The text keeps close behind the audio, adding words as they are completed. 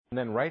And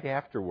then right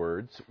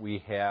afterwards, we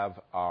have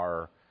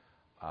our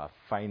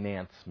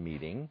finance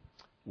meeting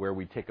where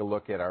we take a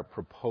look at our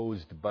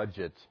proposed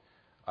budget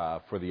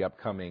for the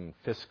upcoming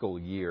fiscal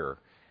year.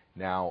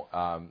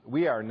 Now,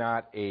 we are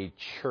not a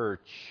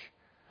church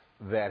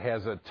that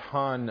has a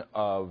ton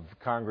of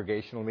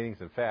congregational meetings.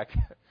 In fact,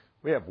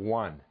 we have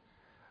one,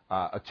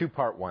 a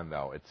two-part one,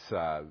 though.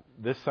 It's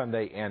this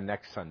Sunday and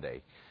next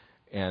Sunday.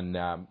 And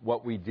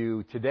what we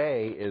do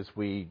today is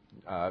we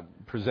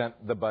present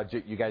the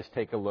budget. You guys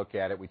take a look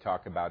at it. We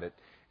talk about it.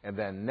 And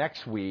then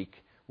next week,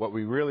 what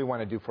we really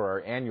want to do for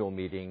our annual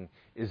meeting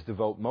is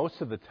devote most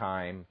of the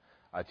time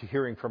to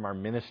hearing from our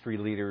ministry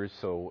leaders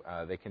so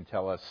they can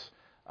tell us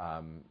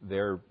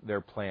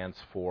their plans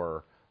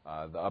for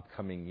the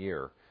upcoming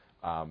year.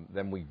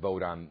 Then we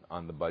vote on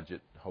the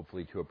budget,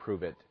 hopefully to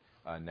approve it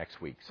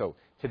next week. So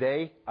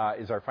today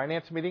is our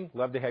finance meeting.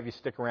 Love to have you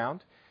stick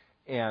around.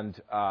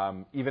 And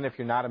even if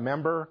you're not a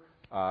member,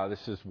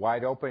 this is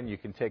wide open. You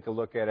can take a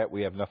look at it.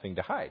 We have nothing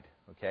to hide,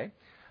 okay?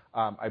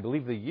 I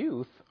believe the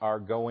youth are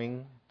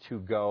going to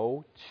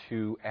go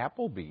to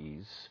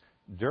Applebee's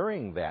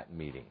during that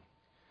meeting.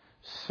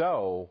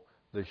 So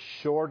the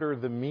shorter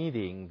the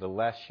meeting, the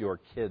less your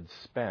kids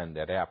spend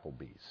at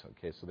Applebee's,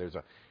 okay? So there's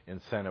an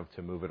incentive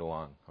to move it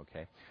along,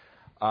 okay?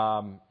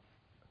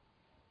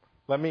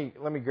 Let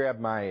me grab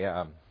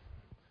my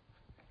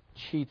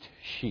cheat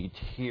sheet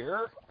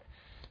here.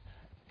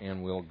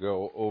 And we'll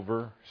go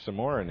over some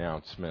more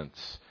announcements.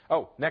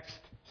 Oh, next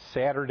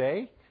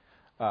Saturday,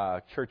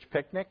 church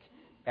picnic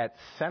at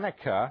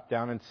Seneca,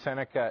 down in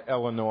Seneca,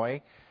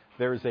 Illinois.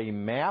 There's a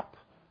map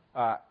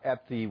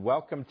at the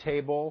welcome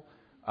table.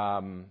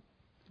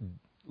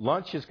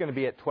 Lunch is going to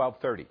be at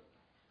 12:30,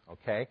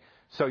 okay?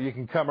 So you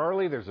can come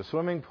early. There's a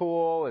swimming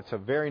pool. It's a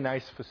very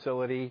nice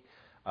facility.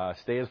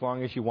 Stay as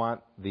long as you want.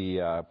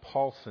 The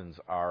Paulsons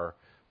are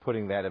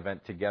putting that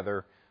event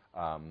together.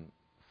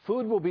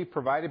 Food will be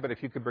provided, but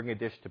if you could bring a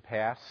dish to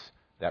pass,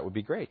 that would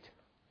be great.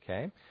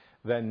 Okay.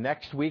 Then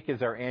next week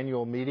is our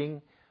annual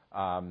meeting.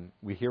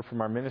 We hear from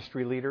our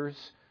ministry leaders.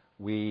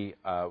 We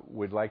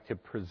would like to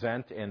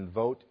present and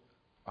vote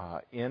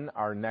in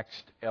our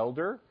next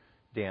elder,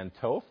 Dan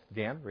Toth.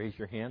 Dan, raise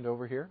your hand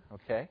over here.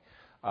 Okay.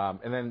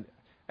 And then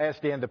I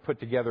asked Dan to put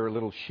together a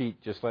little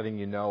sheet just letting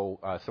you know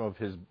some of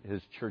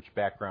his church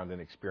background and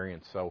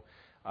experience. So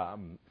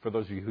for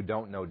those of you who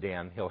don't know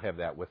Dan, he'll have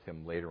that with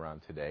him later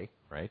on today,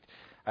 right?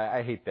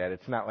 I hate that.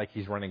 It's not like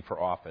he's running for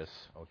office,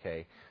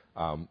 okay?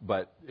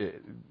 But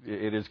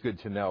it is good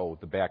to know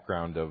the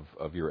background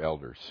of your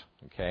elders,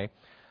 okay?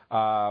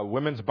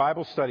 Women's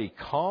Bible study,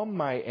 Calm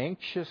My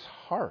Anxious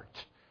Heart,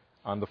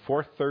 on the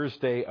fourth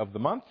Thursday of the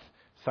month.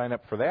 Sign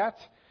up for that.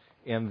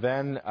 And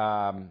then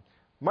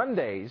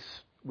Mondays,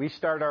 we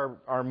start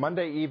our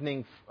Monday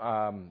evening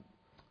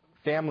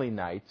family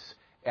nights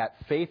at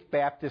Faith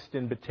Baptist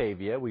in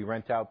Batavia. We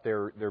rent out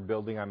their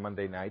building on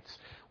Monday nights.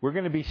 We're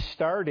going to be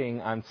starting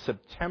on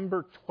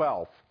September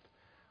 12th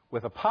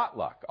with a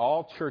potluck,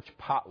 all church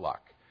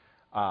potluck.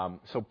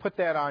 So put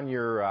that on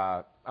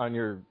your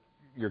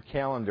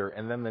calendar,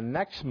 and then the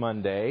next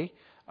Monday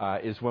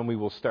is when we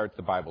will start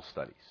the Bible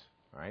studies.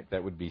 All right,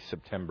 that would be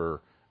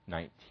September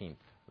 19th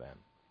then.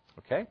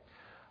 Okay,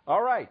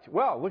 all right.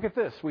 Well, look at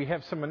this. We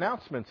have some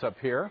announcements up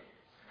here.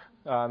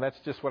 That's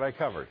just what I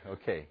covered.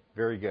 Okay,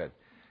 very good.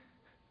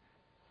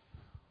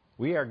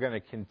 We are going to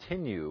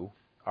continue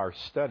our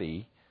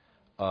study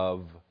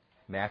of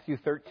Matthew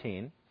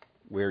 13,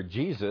 where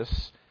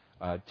Jesus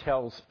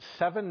tells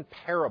 7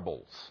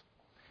 parables.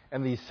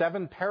 And these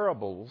 7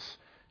 parables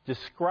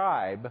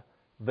describe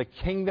the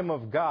kingdom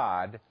of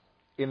God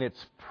in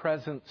its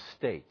present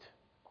state.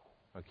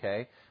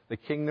 Okay? The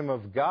kingdom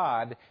of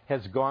God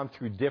has gone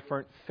through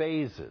different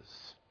phases.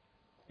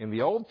 In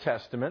the Old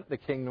Testament, the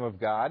kingdom of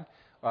God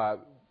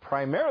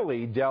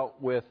primarily dealt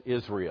with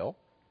Israel.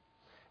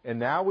 And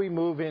now we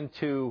move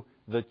into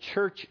the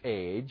church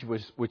age,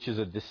 which is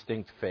a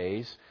distinct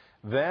phase.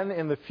 Then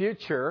in the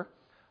future,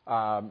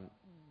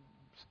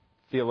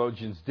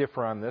 theologians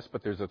differ on this,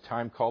 but there's a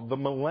time called the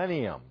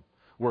millennium,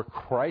 where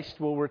Christ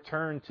will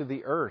return to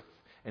the earth,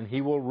 and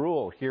he will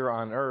rule here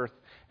on earth.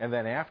 And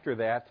then after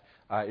that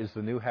is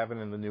the new heaven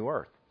and the new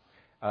earth.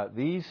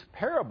 These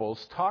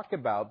parables talk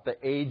about the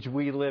age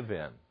we live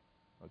in,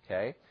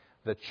 okay?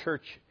 The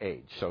church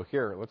age. So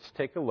here, let's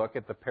take a look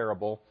at the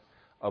parable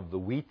of the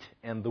wheat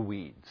and the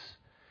weeds.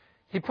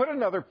 He put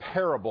another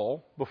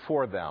parable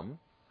before them,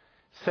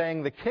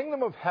 saying, the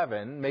kingdom of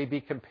heaven may be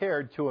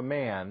compared to a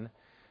man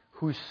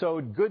who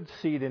sowed good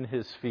seed in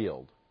his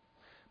field.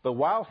 But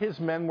while his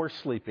men were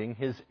sleeping,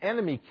 his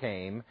enemy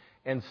came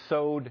and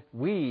sowed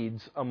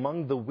weeds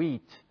among the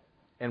wheat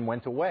and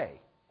went away.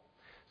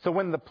 So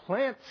when the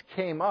plants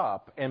came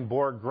up and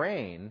bore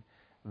grain,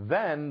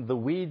 then the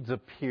weeds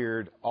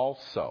appeared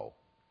also.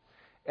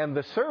 And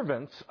the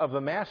servants of the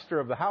master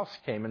of the house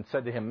came and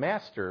said to him,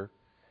 Master,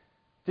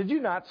 did you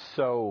not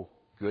sow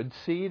good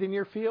seed in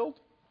your field?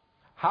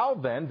 How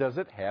then does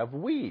it have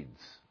weeds?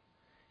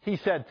 He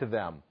said to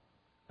them,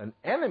 An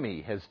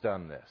enemy has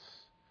done this.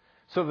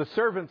 So the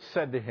servants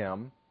said to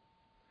him,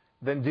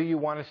 Then do you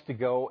want us to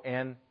go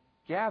and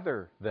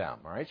gather them?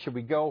 All right, should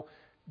we go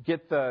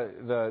get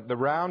the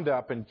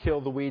roundup and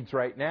kill the weeds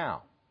right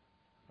now?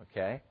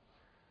 Okay.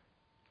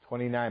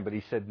 29, but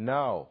he said,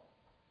 no,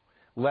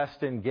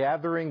 lest in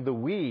gathering the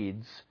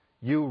weeds,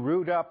 you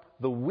root up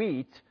the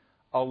wheat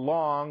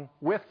along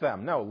with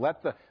them. No,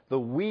 let the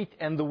wheat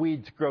and the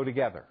weeds grow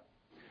together.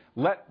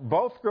 Let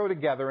both grow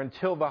together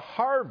until the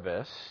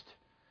harvest,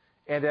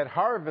 and at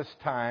harvest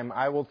time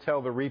I will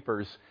tell the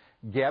reapers,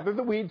 gather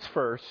the weeds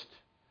first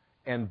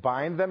and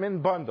bind them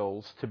in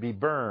bundles to be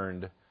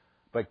burned,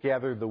 but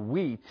gather the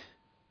wheat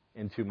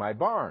into my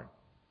barn.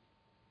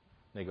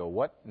 They go,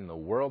 what in the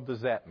world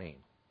does that mean?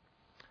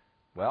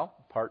 Well,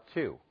 part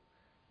 2.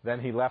 Then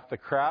he left the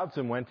crowds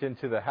and went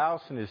into the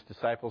house, and his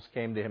disciples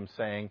came to him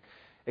saying,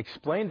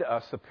 explain to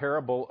us the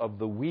parable of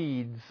the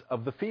weeds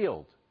of the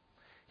field.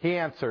 He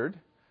answered,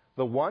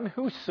 the one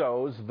who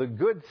sows the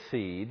good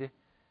seed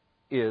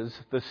is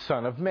the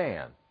Son of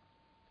Man.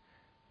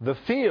 The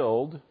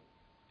field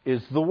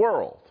is the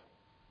world,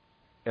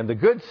 and the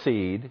good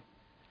seed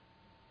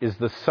is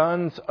the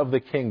sons of the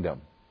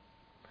kingdom.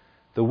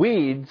 The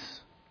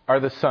weeds are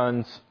the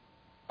sons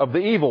of the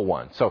evil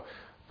one. So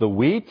the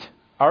wheat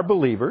are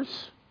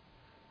believers,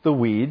 the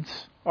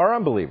weeds are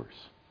unbelievers.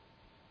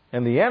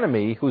 And the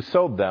enemy who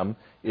sowed them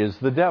is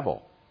the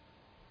devil.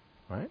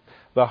 Right?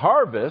 The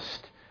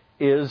harvest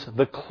is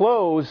the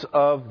close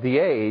of the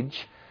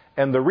age,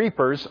 and the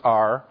reapers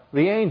are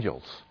the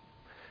angels.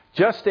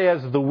 Just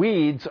as the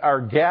weeds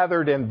are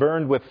gathered and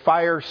burned with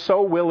fire,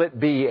 so will it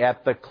be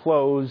at the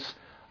close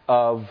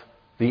of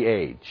the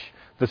age.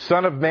 The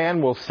Son of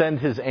Man will send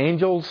his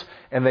angels,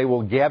 and they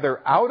will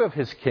gather out of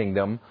his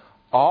kingdom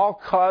all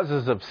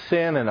causes of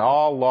sin and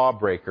all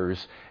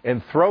lawbreakers,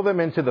 and throw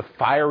them into the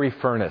fiery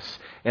furnace.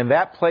 In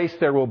that place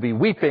there will be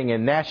weeping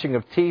and gnashing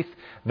of teeth.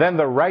 Then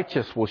the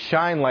righteous will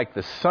shine like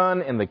the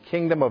sun in the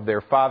kingdom of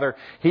their Father.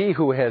 He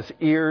who has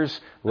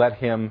ears, let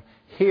him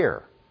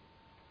hear.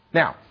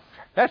 Now,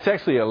 that's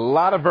actually a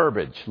lot of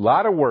verbiage, a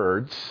lot of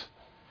words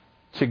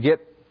to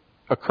get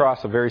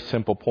across a very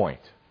simple point.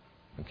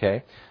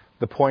 Okay?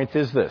 The point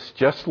is this.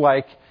 Just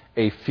like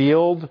a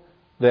field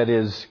that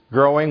is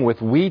growing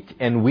with wheat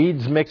and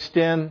weeds mixed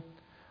in,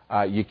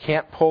 you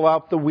can't pull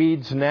out the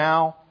weeds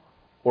now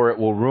or it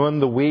will ruin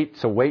the wheat,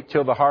 so wait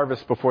till the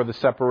harvest before the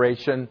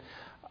separation.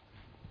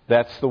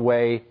 That's the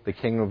way the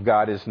kingdom of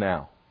God is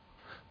now.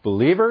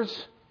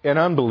 Believers and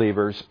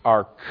unbelievers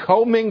are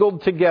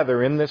commingled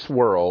together in this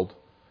world,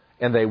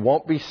 and they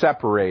won't be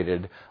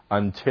separated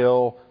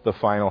until the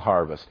final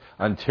harvest,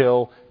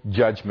 until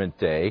Judgment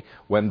Day,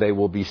 when they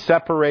will be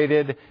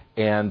separated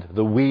and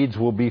the weeds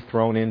will be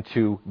thrown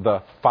into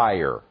the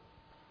fire.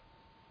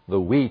 The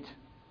wheat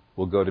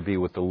will go to be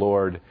with the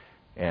Lord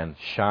and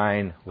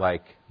shine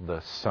like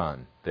the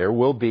sun. There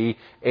will be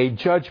a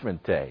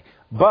Judgment Day.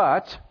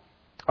 But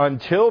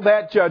until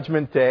that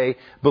Judgment Day,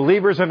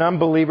 believers and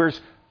unbelievers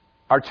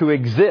are to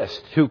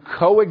exist, to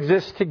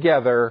coexist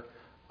together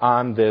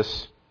on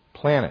this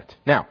planet.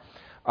 Now,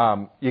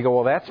 you go,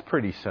 well, that's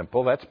pretty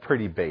simple. That's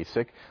pretty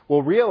basic.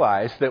 Well,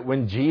 realize that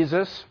when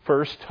Jesus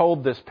first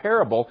told this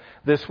parable,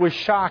 this was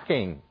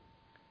shocking.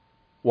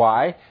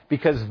 Why?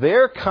 Because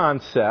their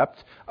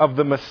concept of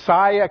the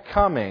Messiah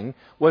coming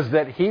was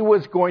that he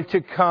was going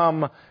to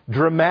come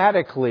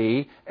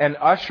dramatically and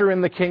usher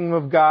in the kingdom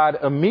of God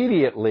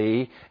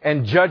immediately,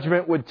 and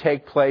judgment would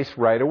take place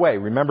right away.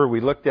 Remember,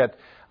 we looked at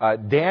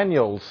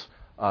Daniel's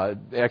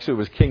actually, it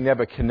was King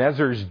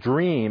Nebuchadnezzar's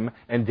dream,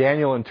 and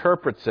Daniel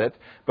interprets it.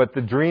 But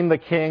the dream the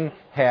king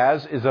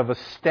has is of a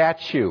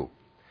statue.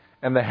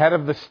 And the head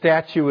of the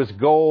statue is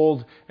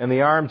gold, and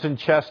the arms and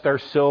chest are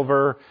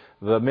silver,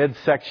 the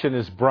midsection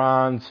is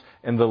bronze,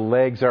 and the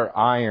legs are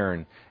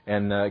iron.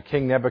 And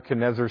King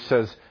Nebuchadnezzar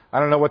says, I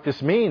don't know what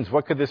this means.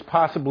 What could this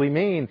possibly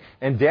mean?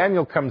 And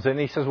Daniel comes in and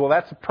he says, well,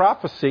 that's a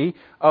prophecy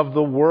of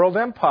the world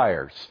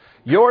empires.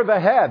 You're the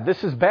head.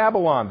 This is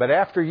Babylon. But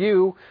after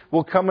you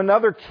will come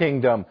another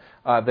kingdom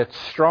that's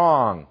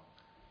strong.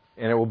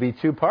 And it will be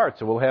two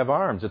parts. It will have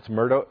arms. It's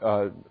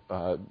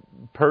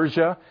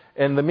Persia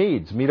and the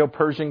Medes,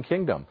 Medo-Persian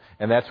kingdom.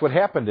 And that's what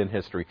happened in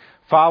history.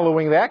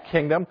 Following that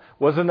kingdom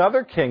was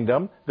another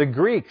kingdom, the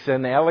Greeks,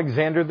 and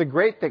Alexander the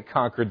Great that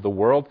conquered the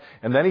world.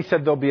 And then he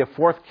said there'll be a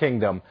fourth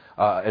kingdom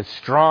as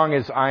strong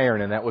as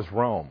iron, and that was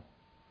Rome.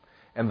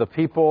 And the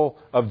people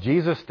of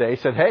Jesus' day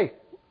said, hey,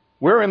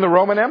 we're in the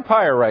Roman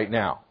Empire right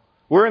now.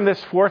 We're in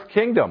this fourth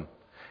kingdom.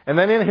 And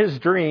then in his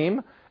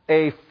dream,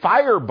 a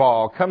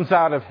fireball comes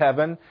out of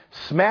heaven,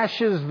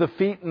 smashes the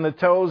feet and the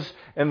toes,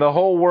 and the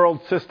whole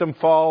world system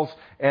falls,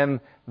 and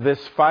this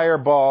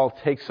fireball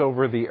takes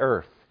over the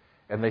earth.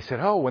 And they said,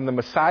 oh, when the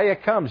Messiah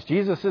comes,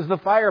 Jesus is the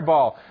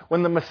fireball.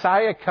 When the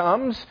Messiah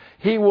comes,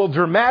 he will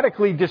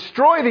dramatically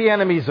destroy the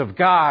enemies of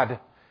God,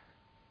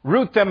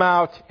 root them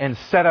out, and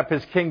set up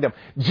his kingdom.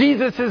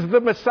 Jesus is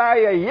the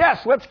Messiah.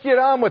 Yes, let's get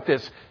on with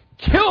this.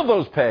 Kill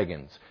those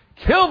pagans.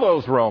 Kill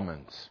those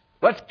Romans.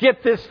 Let's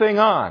get this thing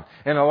on.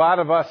 And a lot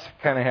of us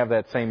kind of have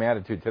that same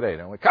attitude today,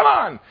 don't we? Come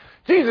on,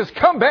 Jesus,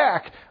 come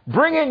back.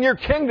 Bring in your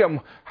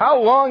kingdom.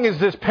 How long is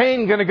this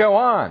pain going to go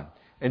on?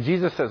 And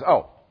Jesus says,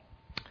 oh,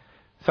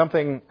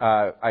 Something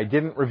I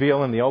didn't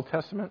reveal in the Old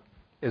Testament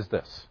is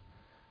this.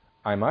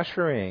 I'm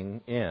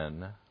ushering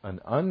in an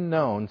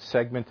unknown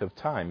segment of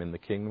time in the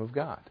kingdom of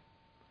God.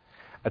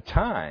 A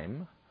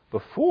time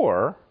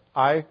before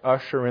I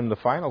usher in the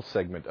final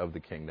segment of the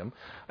kingdom,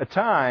 a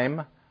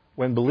time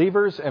when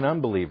believers and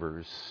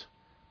unbelievers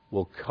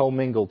will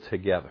commingle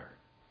together.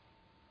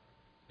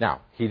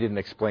 Now, he didn't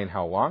explain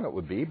how long it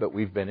would be, but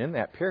we've been in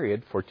that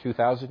period for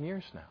 2,000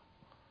 years now.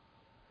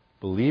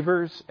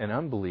 Believers and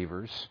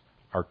unbelievers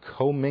are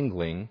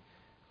commingling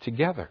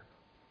together.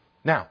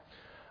 Now,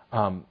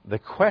 the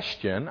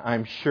question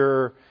I'm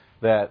sure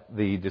that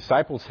the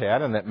disciples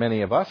had and that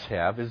many of us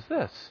have is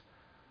this.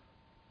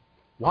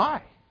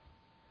 Why?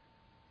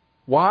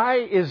 Why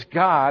is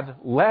God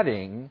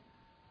letting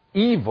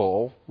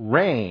evil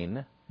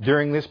reign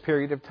during this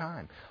period of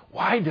time?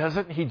 Why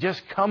doesn't he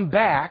just come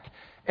back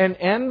and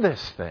end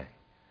this thing?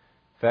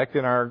 In fact,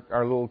 in our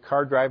little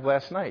car drive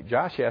last night,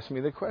 Josh asked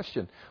me the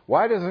question,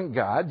 why doesn't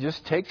God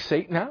just take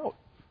Satan out?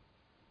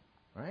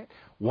 Right?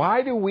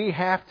 Why do we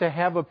have to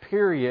have a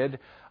period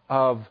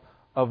of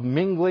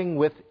mingling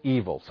with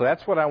evil? So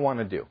that's what I want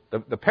to do.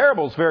 The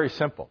parable is very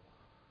simple.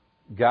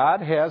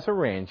 God has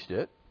arranged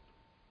it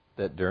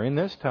that during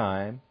this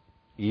time,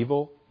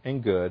 evil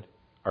and good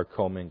are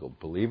commingled.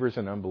 Believers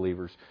and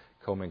unbelievers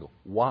commingle.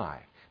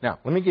 Why? Now,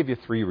 let me give you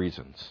 3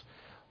 reasons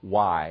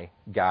why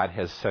God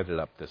has set it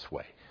up this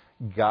way.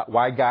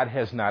 Why God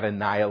has not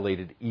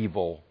annihilated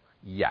evil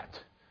yet.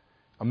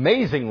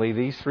 Amazingly,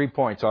 these 3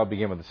 points all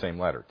begin with the same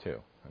letter, too.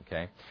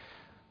 Okay?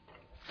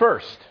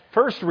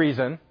 First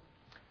reason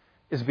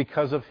is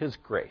because of his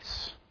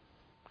grace.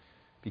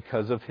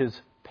 Because of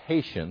his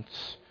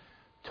patience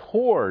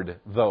toward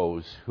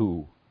those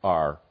who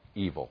are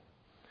evil.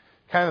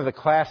 Kind of the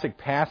classic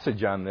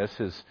passage on this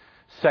is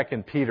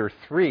 2 Peter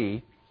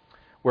 3,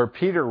 where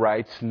Peter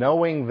writes,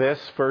 knowing this,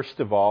 first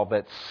of all,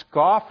 that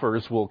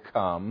scoffers will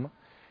come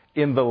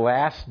in the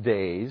last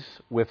days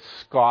with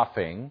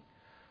scoffing,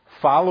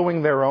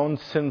 following their own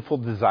sinful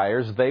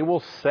desires. They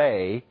will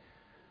say,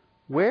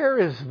 where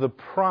is the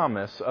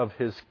promise of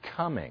his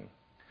coming?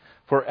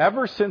 For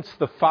ever since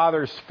the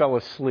fathers fell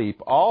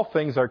asleep, all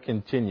things are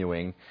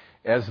continuing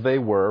as they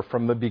were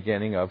from the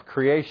beginning of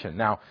creation.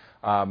 Now,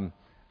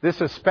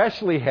 this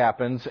especially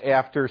happens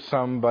after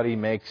somebody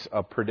makes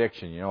a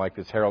prediction. You know, like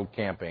this Harold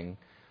Camping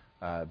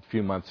a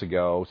few months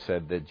ago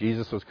said that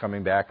Jesus was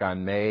coming back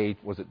on May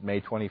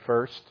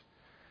 21st?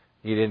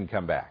 He didn't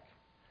come back.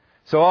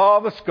 So all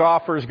the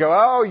scoffers go,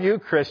 oh, you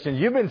Christians,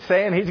 you've been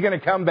saying he's going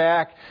to come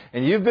back,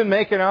 and you've been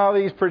making all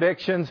these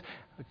predictions,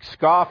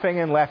 scoffing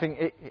and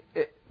laughing.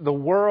 The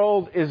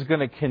world is going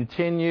to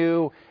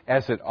continue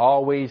as it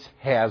always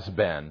has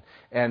been.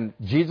 And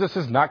Jesus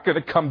is not going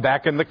to come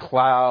back in the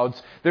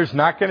clouds. There's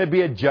not going to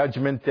be a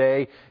judgment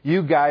day.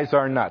 You guys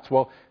are nuts.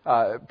 Well,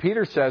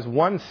 Peter says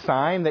one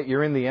sign that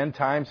you're in the end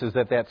times is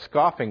that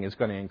scoffing is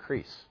going to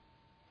increase.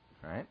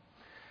 Right?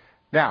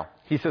 Now,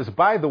 he says,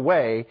 by the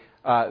way,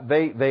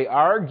 they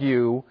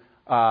argue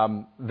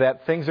that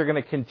things are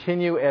going to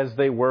continue as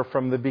they were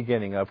from the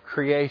beginning of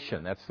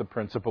creation. That's the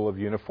principle of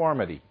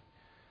uniformity.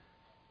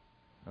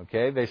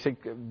 Okay, they say,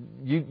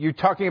 you're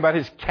talking about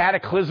his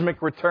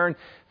cataclysmic return.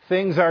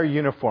 Things are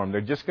uniform. They're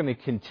just going to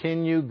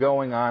continue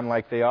going on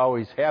like they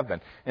always have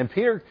been. And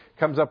Peter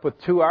comes up with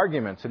 2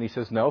 arguments, and he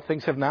says, no,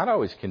 things have not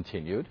always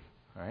continued.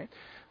 Right?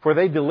 For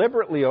they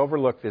deliberately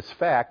overlook this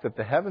fact that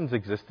the heavens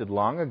existed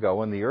long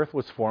ago, and the earth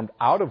was formed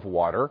out of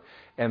water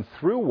and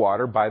through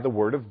water by the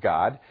word of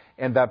God,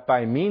 and that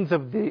by means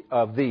of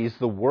these,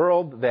 the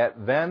world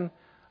that then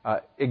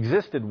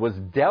existed was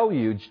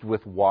deluged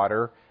with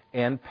water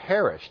and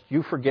perished.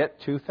 You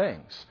forget 2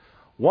 things.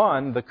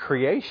 One, the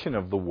creation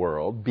of the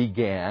world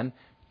began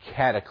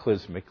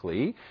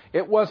cataclysmically.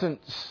 It wasn't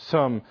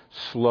some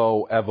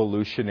slow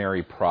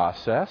evolutionary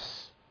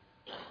process.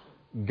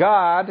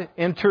 God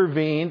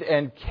intervened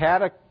and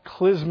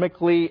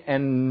cataclysmically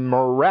and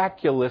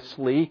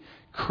miraculously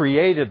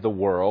created the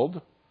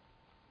world.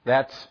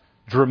 That's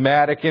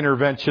dramatic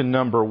intervention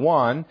number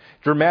 1.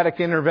 Dramatic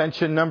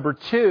intervention number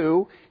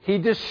 2, he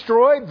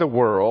destroyed the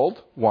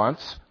world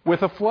once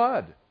with a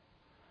flood.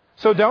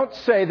 So don't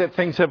say that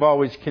things have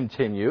always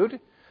continued.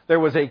 There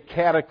was a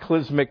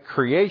cataclysmic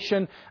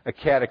creation, a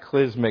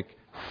cataclysmic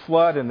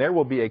flood, and there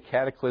will be a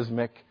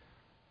cataclysmic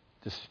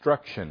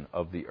destruction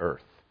of the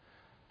earth.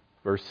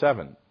 Verse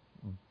 7,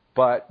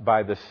 but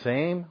by the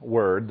same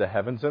word, the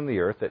heavens and the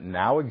earth that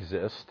now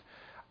exist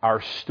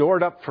are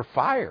stored up for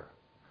fire,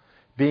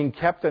 being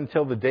kept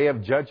until the day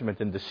of judgment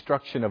and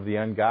destruction of the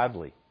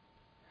ungodly.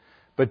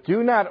 But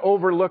do not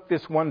overlook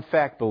this one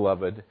fact,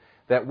 beloved,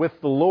 that with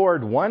the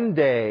Lord 1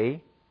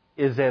 day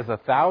is as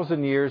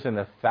 1,000 years, and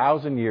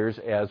 1,000 years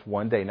as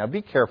 1 day. Now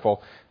be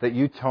careful that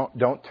you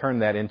don't turn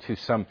that into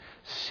some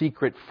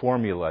secret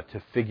formula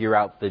to figure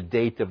out the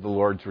date of the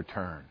Lord's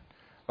return.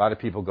 A lot of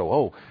people go,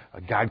 oh,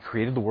 God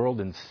created the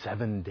world in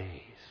 7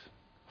 days.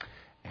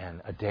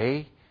 And a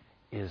day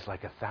is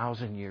like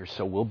 1,000 years,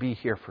 so we'll be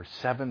here for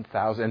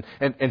 7,000.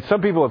 And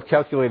some people have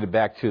calculated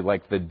back to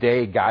like the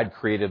day God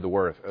created the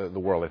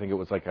world. I think it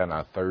was like on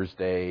a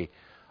Thursday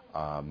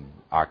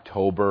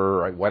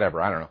October, or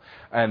whatever, I don't know.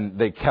 And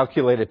they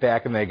calculate it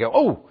back and they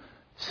go,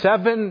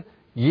 7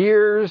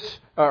 years,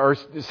 or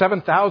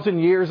 7,000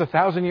 years,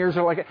 1,000 years,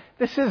 or like that.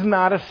 This is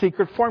not a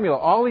secret formula.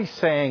 All he's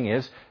saying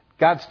is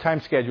God's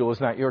time schedule is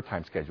not your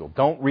time schedule.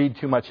 Don't read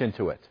too much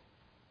into it.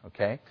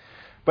 Okay?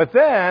 But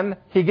then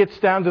he gets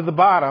down to the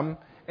bottom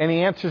and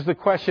he answers the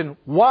question,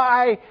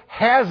 why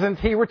hasn't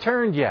he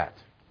returned yet?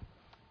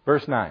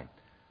 Verse 9.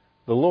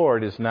 The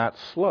Lord is not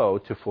slow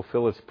to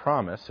fulfill his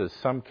promise, as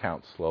some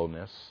count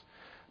slowness,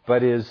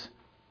 but is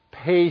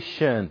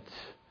patient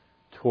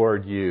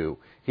toward you.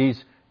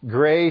 He's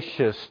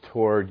gracious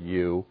toward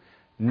you,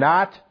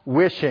 not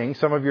wishing,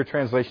 some of your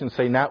translations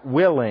say not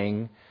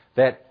willing,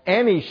 that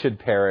any should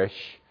perish,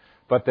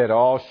 but that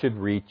all should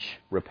reach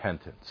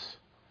repentance.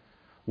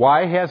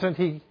 Why hasn't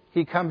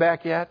he come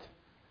back yet?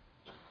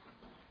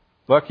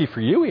 Lucky for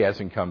you, he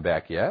hasn't come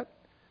back yet.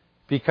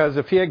 Because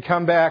if he had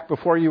come back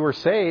before you were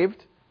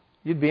saved,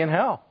 you'd be in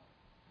hell,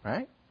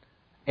 right?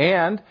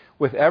 And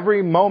with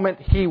every moment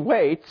he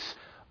waits,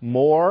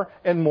 more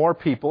and more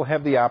people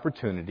have the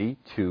opportunity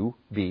to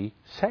be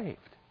saved.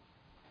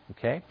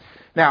 Okay?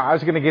 Now, I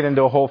was going to get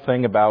into a whole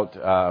thing about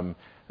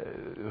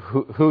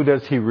who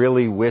does he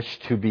really wish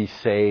to be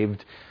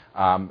saved.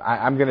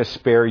 I'm going to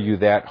spare you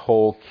that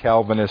whole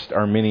Calvinist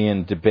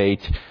Arminian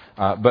debate.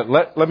 But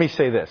let me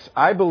say this.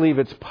 I believe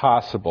it's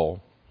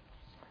possible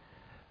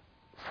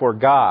for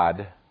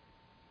God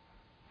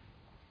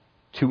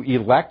to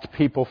elect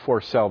people for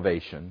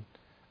salvation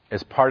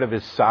as part of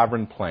his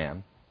sovereign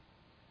plan.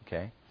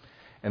 Okay?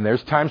 And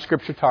there's time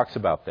Scripture talks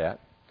about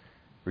that.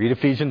 Read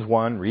Ephesians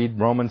 1, read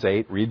Romans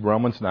 8, read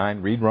Romans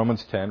 9, read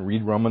Romans 10,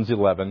 read Romans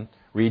 11,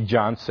 read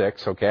John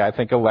 6. Okay, I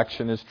think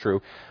election is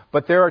true.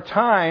 But there are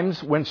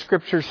times when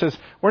Scripture says,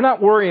 we're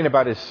not worrying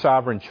about his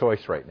sovereign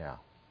choice right now.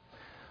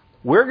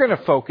 We're going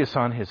to focus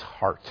on his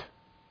heart.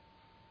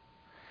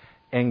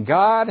 And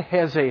God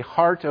has a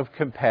heart of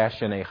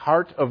compassion, a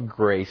heart of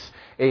grace,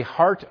 a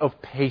heart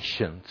of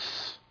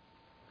patience,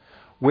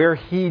 where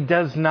he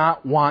does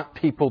not want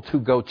people to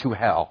go to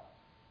hell.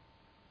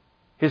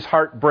 His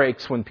heart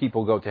breaks when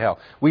people go to hell.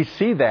 We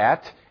see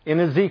that in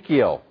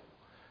Ezekiel.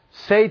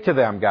 Say to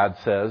them, God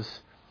says,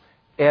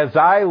 as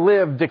I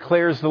live,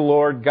 declares the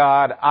Lord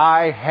God,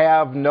 I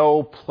have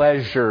no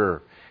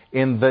pleasure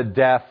in the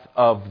death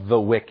of the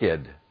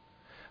wicked,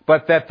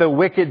 but that the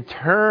wicked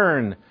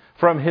turn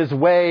from his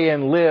way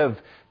and live.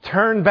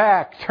 Turn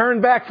back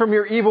from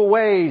your evil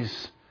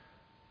ways.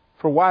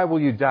 For why will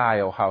you die,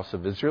 O house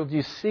of Israel? Do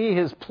you see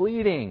his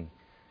pleading?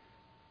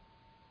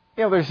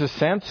 You know, there's a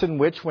sense in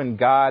which when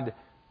God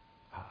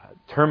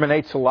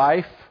terminates a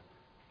life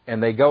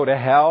and they go to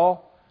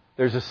hell,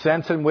 there's a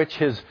sense in which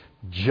his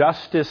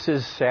justice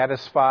is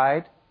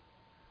satisfied.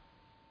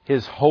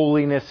 His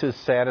holiness is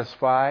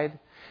satisfied.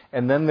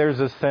 And then there's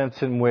a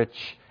sense in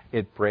which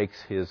it breaks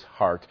his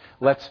heart.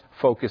 Let's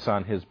focus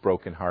on his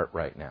broken heart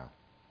right now.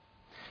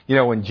 You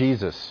know, when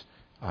Jesus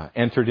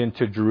entered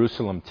into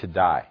Jerusalem to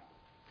die,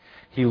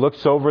 he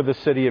looks over the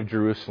city of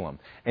Jerusalem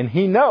and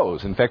he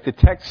knows, in fact the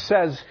text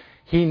says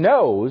he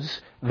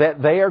knows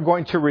that they are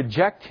going to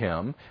reject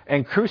him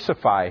and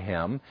crucify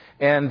him.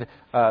 And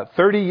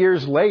 30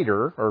 years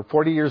later, or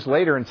 40 years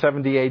later in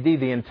 70 AD,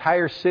 the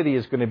entire city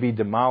is going to be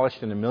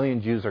demolished and 1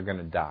 million Jews are going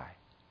to die.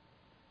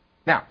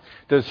 Now,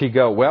 does he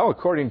go, well,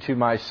 according to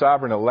my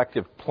sovereign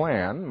elective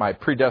plan, my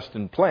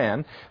predestined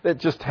plan, that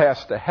just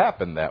has to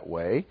happen that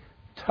way?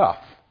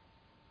 Tough.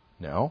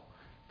 No.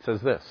 It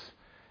says this,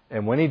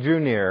 and when he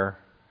drew near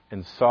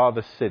and saw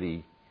the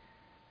city,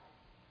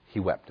 he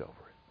wept over it.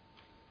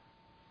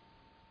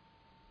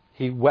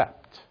 He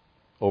wept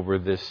over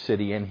this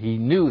city, and he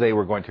knew they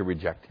were going to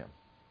reject him.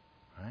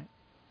 Right?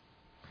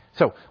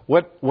 So,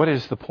 what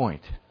is the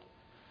point?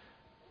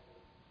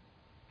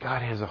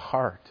 God has a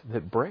heart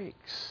that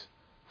breaks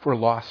for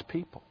lost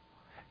people.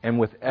 And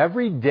with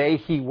every day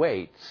he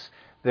waits,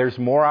 there's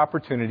more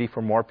opportunity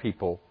for more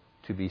people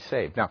to be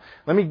saved. Now,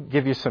 let me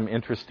give you some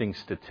interesting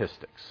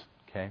statistics.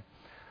 Okay,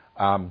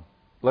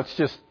 let's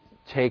just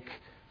take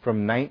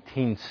from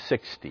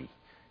 1960.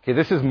 Okay,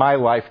 this is my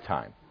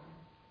lifetime.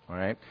 All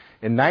right,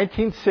 in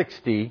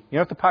 1960, you know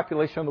what the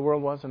population of the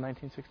world was in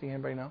 1960?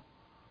 Anybody know?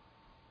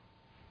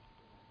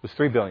 It was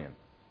 3 billion.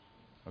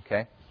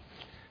 Okay,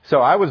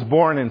 so I was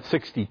born in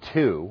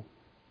 62.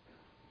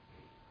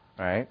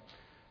 Right?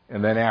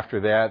 And then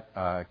after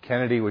that,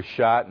 Kennedy was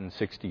shot in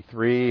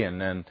 63, and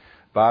then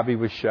Bobby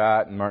was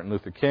shot, and Martin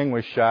Luther King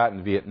was shot,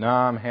 and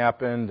Vietnam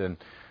happened, and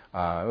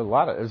it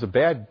was a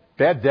bad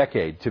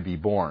decade to be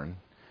born.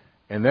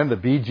 And then the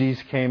Bee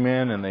Gees came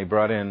in, and they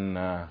brought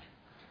in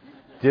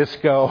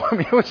disco. I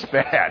mean, it was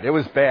bad. It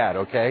was bad,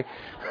 okay?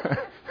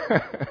 All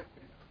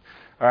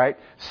right.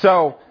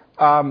 So,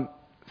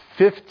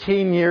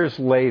 15 years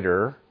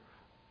later,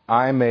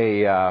 I'm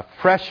a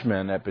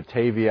freshman at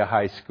Batavia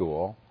High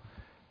School.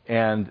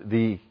 And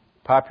the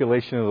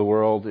population of the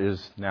world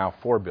is now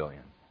 4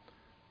 billion.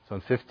 So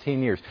in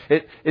 15 years.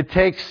 It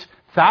takes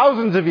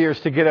thousands of years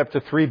to get up to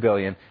 3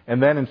 billion.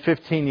 And then in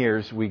 15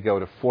 years, we go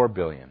to 4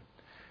 billion.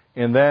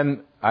 And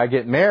then I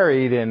get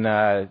married, and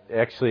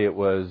actually it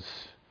was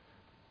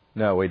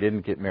No, we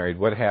didn't get married.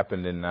 What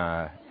happened in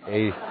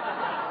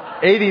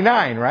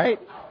 89, right?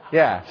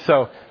 Yeah,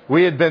 so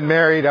we had been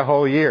married a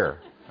whole year,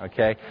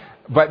 okay?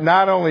 But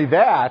not only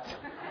that,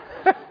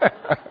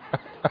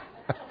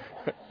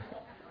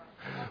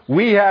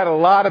 we had a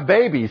lot of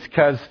babies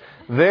because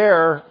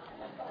there,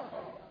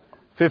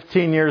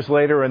 15 years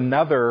later,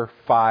 another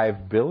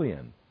 5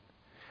 billion.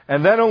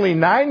 And then only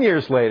 9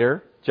 years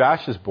later,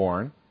 Josh is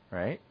born,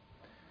 right?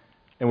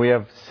 And we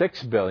have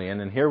 6 billion,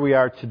 and here we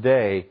are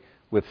today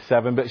with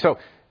 7 billion. So,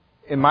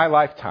 in my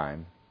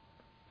lifetime,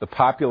 the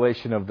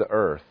population of the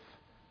earth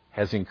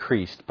has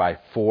increased by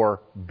 4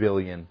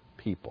 billion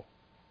people.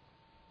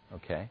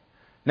 Okay?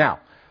 Now,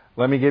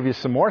 let me give you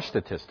some more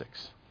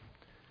statistics.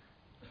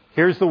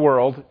 Here's the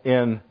world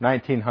in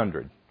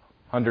 1900,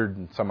 100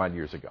 and some odd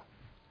years ago.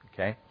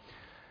 Okay?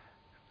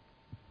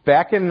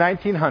 Back in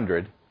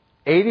 1900,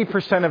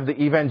 80% of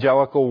the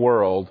evangelical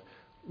world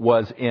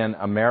was in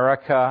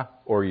America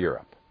or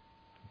Europe.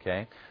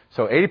 Okay?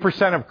 So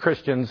 80% of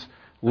Christians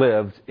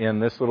lived in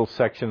this little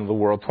section of the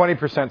world,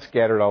 20%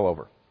 scattered all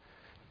over.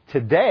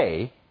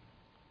 Today,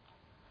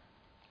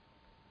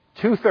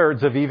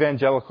 2/3 of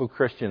evangelical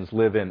Christians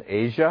live in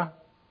Asia,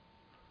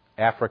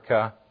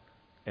 Africa,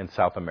 and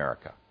South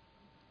America.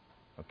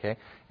 Okay?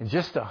 In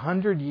just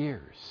 100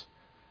 years,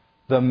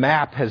 the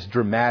map has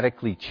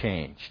dramatically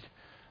changed.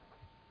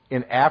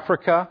 In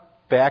Africa,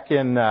 back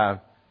in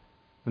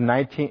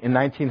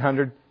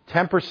 1900,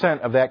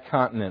 10% of that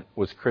continent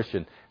was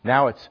Christian.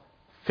 Now it's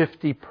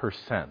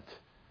 50%.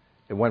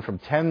 It went from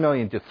 10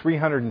 million to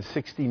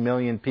 360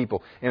 million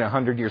people in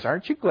 100 years.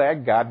 Aren't you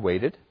glad God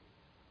waited?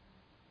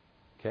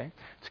 Okay.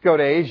 Let's go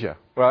to Asia.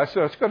 Well,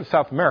 let's go to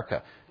South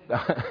America.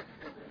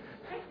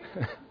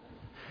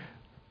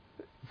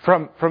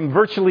 From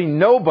virtually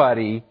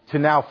nobody to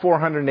now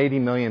 480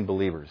 million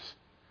believers.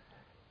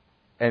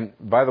 And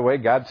by the way,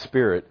 God's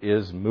Spirit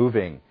is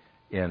moving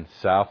in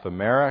South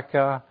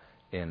America,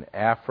 in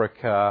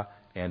Africa,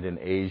 and in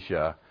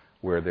Asia,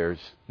 where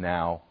there's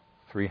now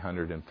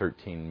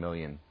 313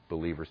 million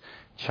believers.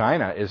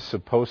 China is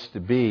supposed to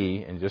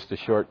be, in just a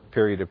short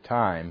period of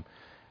time,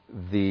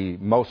 the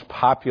most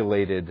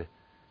populated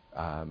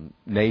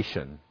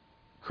nation,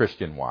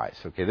 Christian-wise.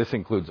 Okay, this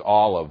includes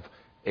all of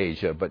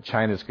Asia, but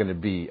China is going to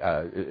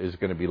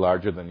be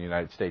larger than the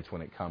United States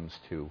when it comes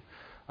to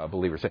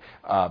believers.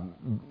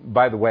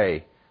 By the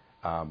way,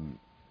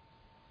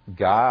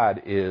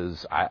 God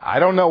is, I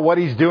don't know what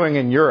He's doing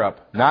in Europe,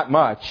 not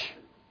much.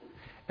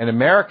 And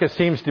America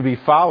seems to be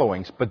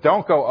following, but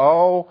don't go,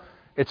 oh,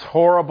 it's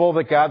horrible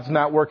that God's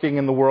not working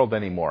in the world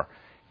anymore.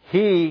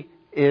 He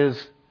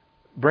is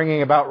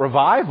bringing about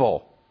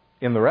revival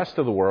in the rest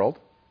of the world.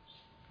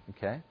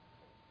 Okay?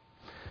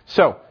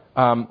 So,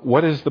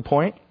 what is the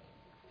point?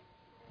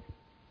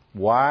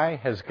 Why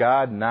has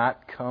God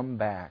not come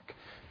back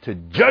to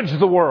judge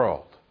the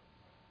world?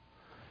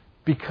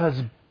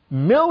 Because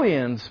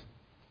millions,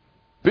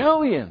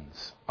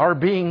 billions are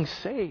being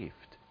saved.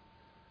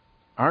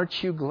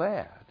 Aren't you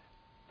glad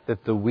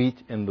that the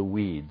wheat and the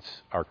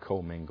weeds are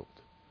commingled?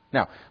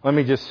 Now, let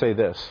me just say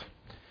this.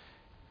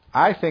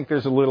 I think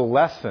there's a little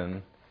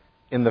lesson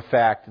in the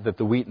fact that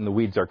the wheat and the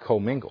weeds are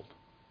commingled.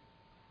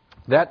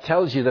 That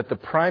tells you that the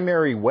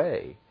primary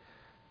way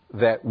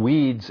that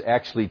weeds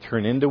actually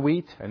turn into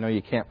wheat, I know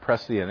you can't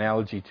press the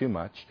analogy too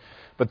much,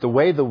 but the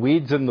way the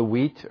weeds and the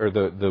wheat, or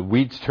the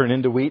weeds turn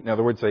into wheat, in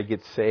other words, they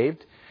get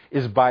saved,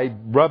 is by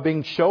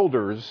rubbing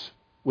shoulders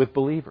with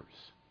believers.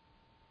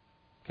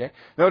 Okay?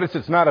 Notice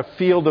it's not a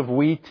field of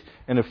wheat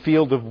and a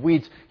field of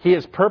weeds. He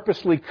has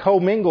purposely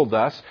commingled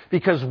us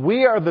because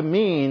we are the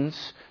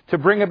means to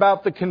bring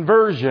about the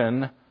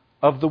conversion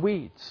of the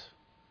weeds.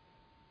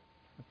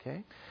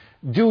 Okay?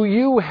 Do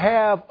you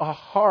have a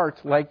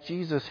heart like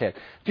Jesus had?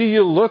 Do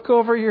you look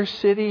over your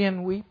city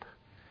and weep?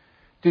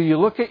 Do you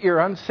look at your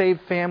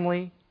unsaved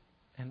family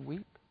and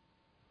weep?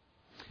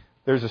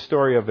 There's a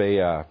story of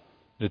a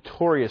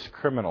notorious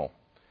criminal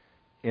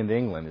in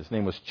England. His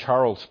name was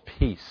Charles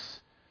Peace.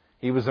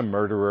 He was a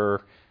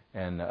murderer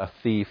and a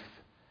thief,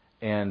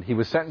 and he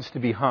was sentenced to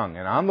be hung.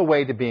 And on the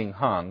way to being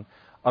hung,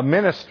 a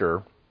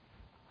minister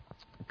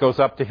goes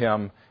up to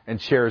him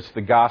and shares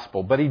the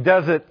gospel. But he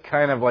does it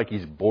kind of like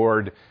he's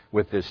bored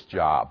with this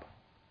job.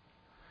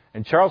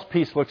 And Charles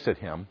Peace looks at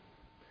him,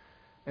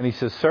 and he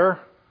says, "Sir,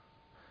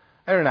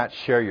 I do not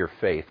share your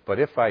faith, but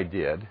if I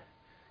did,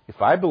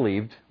 if I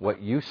believed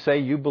what you say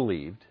you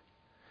believed,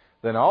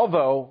 then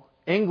although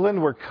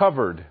England were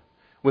covered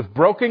with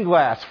broken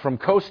glass from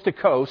coast to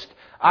coast,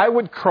 I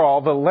would crawl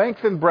the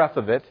length and breadth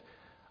of it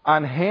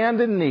on hand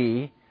and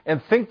knee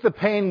and think the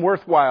pain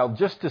worthwhile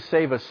just to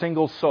save a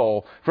single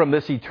soul from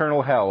this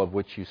eternal hell of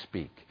which you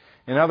speak."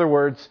 In other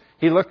words,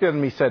 he looked at him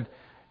and he said,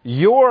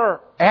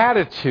 "Your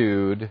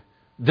attitude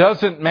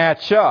doesn't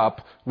match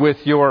up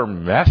with your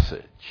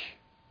message.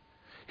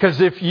 Because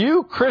if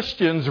you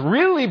Christians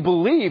really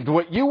believed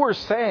what you were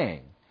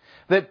saying,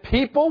 that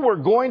people were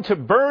going to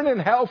burn in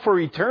hell for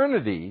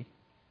eternity,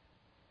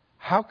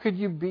 how could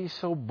you be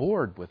so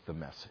bored with the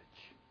message?"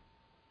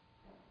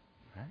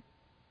 Right?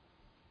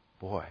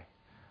 Boy,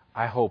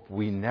 I hope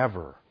we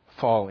never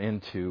fall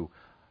into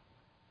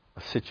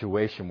a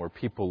situation where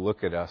people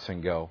look at us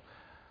and go,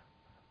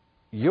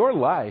 your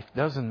life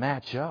doesn't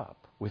match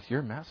up with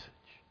your message.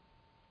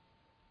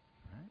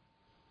 Right?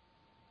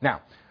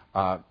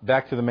 Now,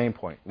 back to the main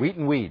point. Wheat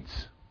and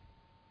weeds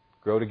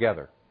grow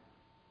together.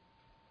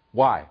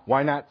 Why?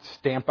 Why not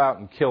stamp out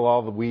and kill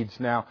all the weeds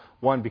now?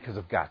 One, because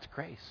of God's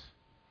grace.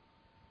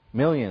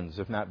 Millions,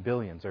 if not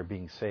billions, are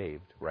being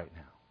saved right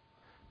now.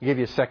 I'll give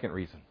you a second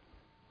reason.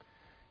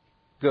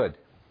 Good.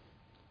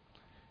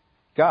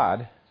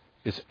 God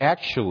is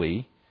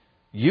actually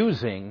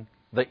using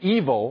the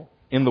evil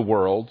in the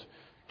world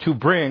to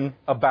bring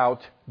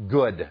about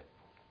good.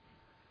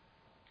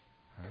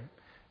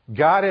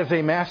 God has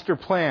a master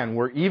plan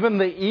where even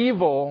the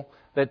evil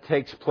that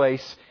takes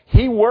place,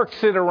 He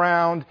works it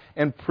around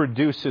and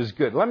produces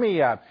good. Let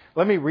me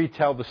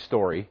retell the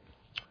story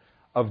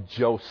of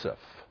Joseph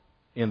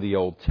in the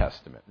Old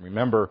Testament.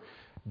 Remember,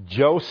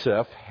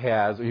 Joseph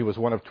he was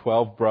one of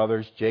 12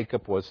 brothers.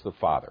 Jacob was the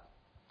father.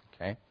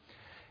 Okay,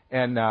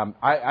 and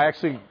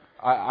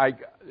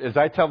as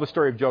I tell the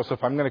story of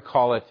Joseph, I'm going to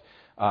call it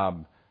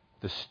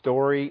the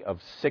story of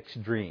 6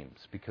 dreams,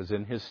 because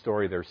in his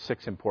story there are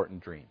 6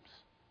 important dreams.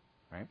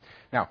 Right?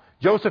 Now,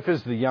 Joseph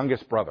is the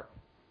youngest brother.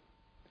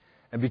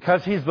 And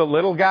because he's the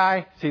little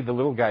guy, see, the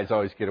little guys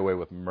always get away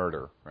with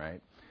murder, right?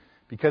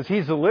 Because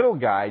he's the little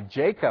guy,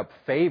 Jacob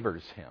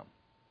favors him.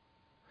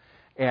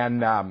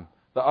 And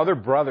the other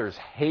brothers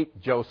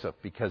hate Joseph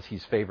because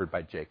he's favored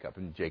by Jacob.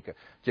 And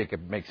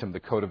Jacob makes him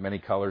the coat of many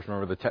colors.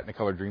 Remember the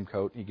Technicolor dream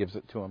coat? He gives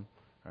it to him,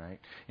 right?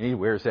 And he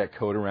wears that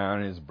coat around,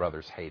 and his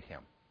brothers hate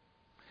him.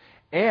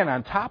 And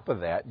on top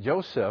of that,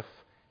 Joseph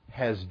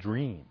has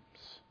dreams.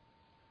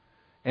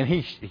 And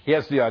he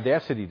has the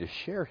audacity to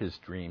share his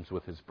dreams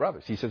with his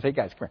brothers. He says, hey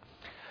guys, come here.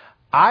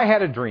 I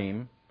had a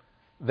dream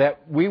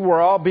that we were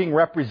all being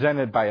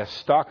represented by a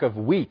stalk of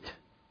wheat.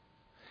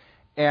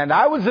 And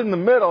I was in the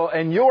middle,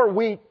 and your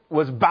wheat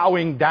was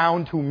bowing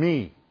down to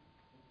me.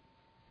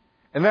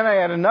 And then I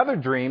had another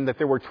dream that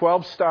there were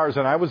 12 stars,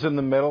 and I was in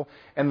the middle,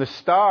 and the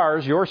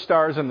stars, your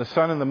stars and the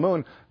sun and the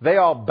moon, they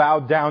all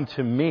bowed down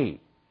to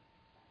me.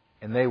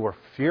 And they were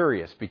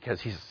furious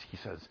because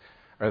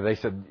they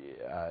said,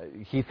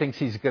 he thinks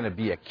he's going to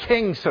be a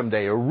king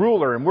someday, a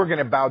ruler, and we're going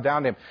to bow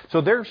down to him.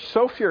 So they're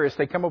so furious,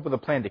 they come up with a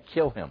plan to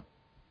kill him.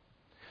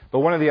 But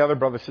one of the other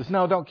brothers says,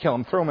 no, don't kill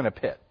him, throw him in a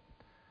pit.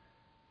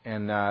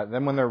 And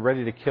then when they're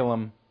ready to kill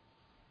him,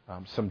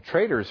 some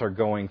traders are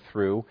going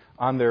through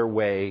on their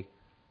way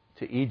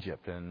to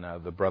Egypt. And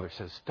the brother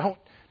says,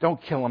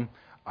 don't kill him,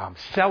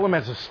 sell him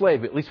as a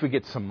slave, at least we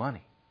get some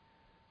money.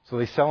 So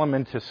they sell him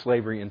into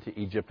slavery into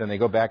Egypt, and they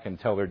go back and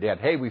tell their dad,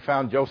 hey, we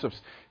found Joseph's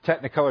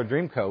Technicolor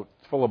dream coat.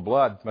 It's full of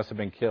blood, must have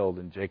been killed,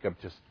 and Jacob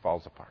just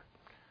falls apart.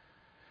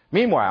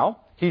 Meanwhile,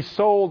 he's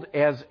sold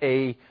as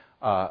a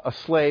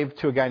slave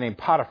to a guy named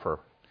Potiphar.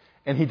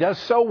 And he does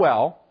so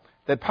well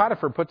that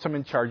Potiphar puts him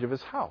in charge of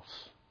his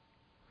house.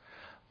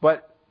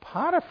 But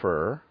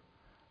Potiphar,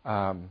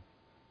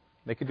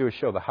 they could do a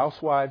show, The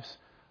Housewives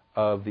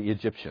of the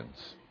Egyptians.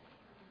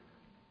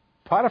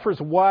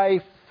 Potiphar's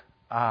wife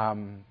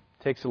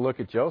takes a look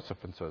at Joseph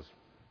and says,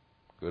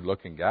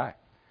 good-looking guy.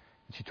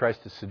 And she tries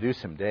to seduce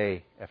him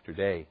day after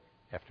day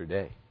after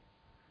day.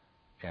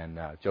 And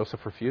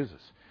Joseph refuses.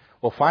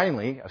 Well,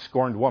 finally, a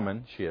scorned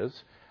woman she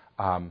is,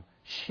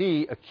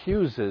 she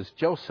accuses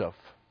Joseph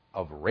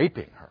of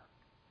raping her.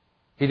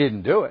 He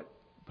didn't do it,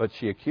 but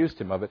she accused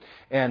him of it.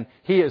 And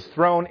he is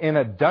thrown in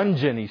a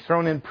dungeon. He's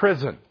thrown in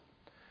prison.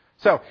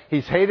 So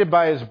he's hated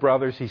by his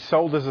brothers. He's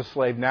sold as a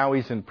slave. Now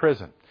he's in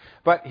prison.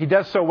 But he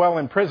does so well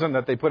in prison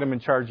that they put him in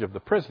charge of the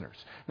prisoners.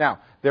 Now,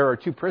 there are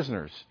 2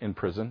 prisoners in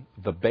prison,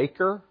 the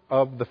baker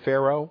of the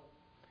Pharaoh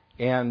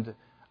and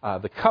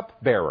the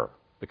cupbearer.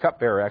 The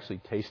cupbearer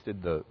actually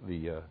tasted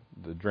the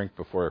drink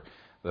before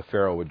the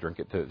Pharaoh would drink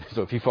it.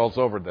 So if he falls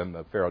over, then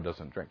the Pharaoh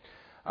doesn't drink.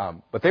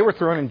 But they were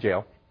thrown in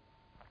jail.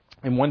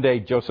 And one day,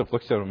 Joseph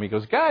looks at him and he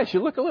goes, guys,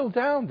 you look a little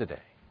down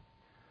today.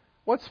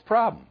 What's the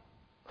problem?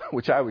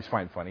 Which I always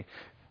find funny.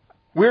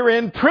 We're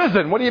in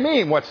prison. What do you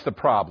mean, what's the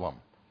problem?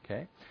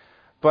 Okay.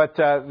 But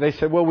they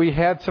said, well, we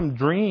had some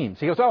dreams.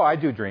 He goes, oh, I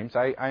do dreams.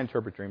 I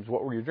interpret dreams.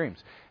 What were your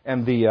dreams?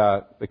 And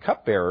the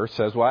cupbearer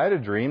says, well, I had a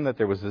dream that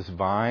there was this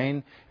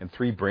vine and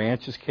 3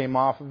 branches came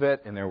off of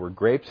it and there were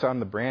grapes on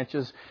the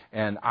branches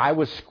and I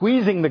was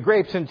squeezing the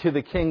grapes into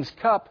the king's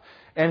cup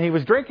and he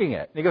was drinking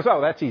it. And he goes,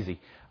 oh, that's easy.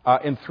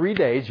 In 3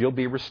 days, you'll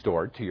be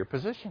restored to your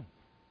position.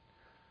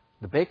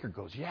 The baker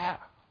goes, yeah,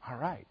 all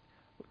right.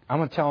 I'm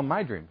going to tell him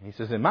my dream. He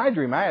says, in my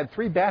dream, I had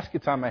 3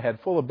 baskets on my head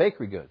full of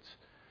bakery goods.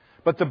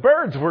 But the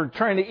birds were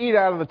trying to eat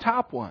out of the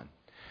top one.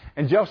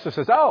 And Joseph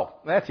says, oh,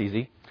 that's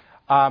easy.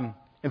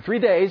 In 3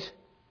 days,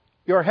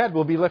 your head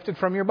will be lifted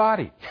from your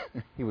body.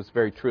 He was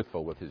very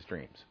truthful with his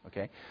dreams.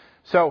 Okay,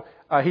 so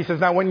he says,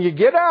 now when you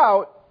get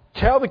out,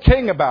 tell the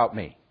king about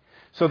me.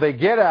 So they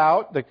get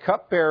out, the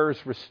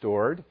cupbearer's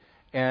restored,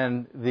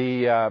 and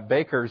the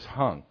baker's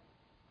hung.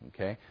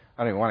 Okay,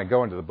 I don't even want to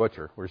go into the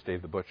butcher. Where's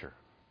Dave the butcher?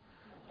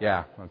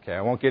 Yeah, okay,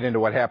 I won't get into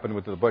what happened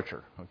with the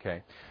butcher.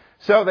 Okay.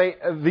 So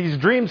these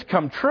dreams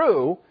come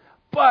true,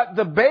 But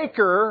the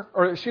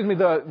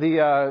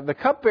the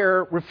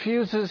cupbearer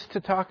refuses to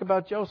talk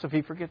about Joseph.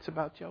 He forgets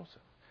about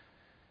Joseph.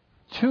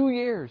 2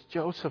 years,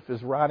 Joseph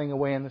is rotting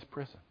away in this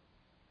prison.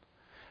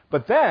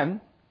 But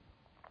then,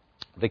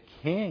 the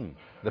king,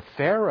 the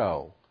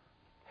Pharaoh,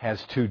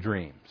 has 2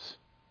 dreams.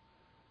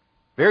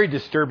 Very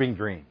disturbing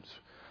dreams.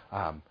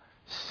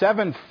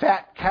 7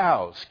 fat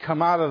cows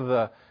come out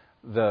of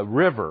the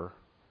river,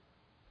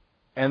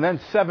 and then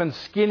 7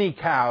 skinny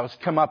cows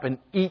come up and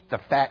eat the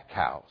fat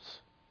cows.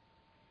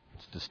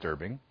 It's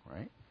disturbing,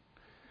 right?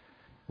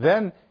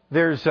 Then he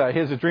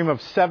has a dream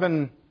of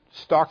 7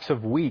 stalks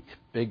of wheat,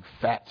 big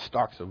fat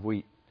stalks of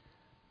wheat,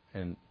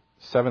 and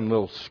 7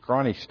 little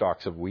scrawny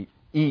stalks of wheat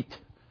eat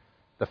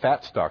the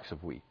fat stalks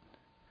of wheat.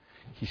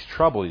 He's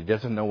troubled. He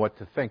doesn't know what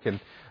to think. And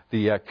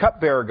the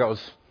cupbearer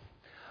goes,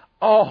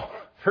 "Oh,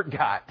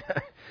 forgot.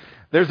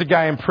 There's a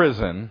guy in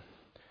prison,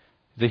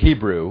 the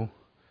Hebrew,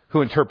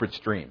 who interprets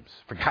dreams.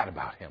 Forgot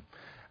about him."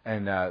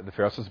 And the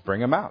Pharaoh says,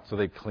 "Bring him out." So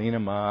they clean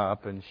him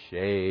up and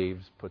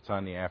shaves, puts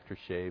on the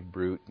aftershave,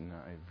 brute and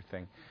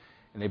everything.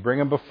 And they bring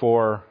him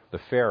before the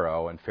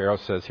Pharaoh, and Pharaoh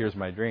says, "Here's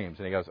my dreams."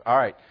 And he goes, "All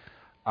right,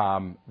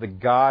 the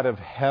God of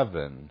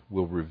heaven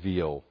will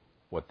reveal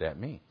what that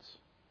means.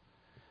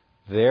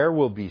 There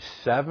will be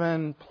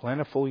 7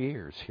 plentiful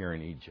years here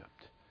in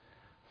Egypt,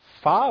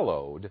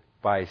 followed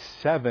by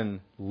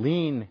 7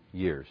 lean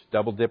years,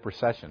 double dip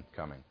recession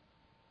coming."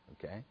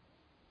 Okay?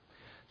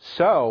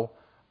 So,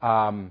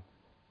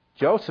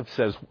 Joseph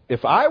says,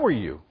 "If I were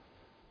you,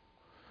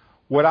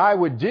 what I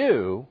would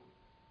do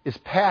is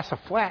pass a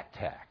flat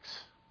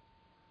tax.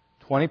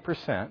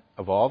 20%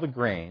 of all the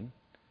grain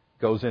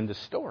goes into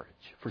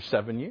storage for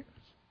 7 years.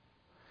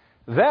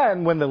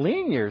 Then, when the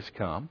lean years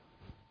come,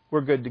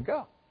 we're good to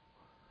go."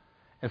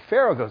 And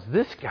Pharaoh goes,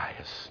 "This guy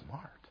is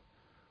smart."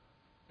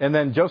 And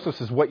then Joseph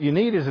says, "What you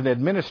need is an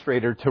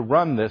administrator to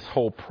run this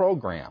whole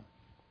program."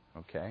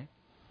 Okay?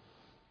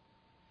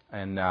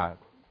 And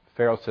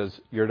Pharaoh says,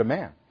 "You're the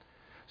man."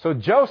 So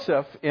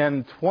Joseph,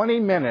 in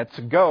 20 minutes,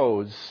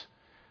 goes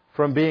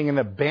from being an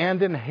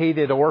abandoned,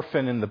 hated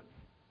orphan in the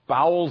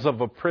bowels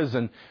of a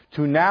prison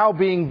to now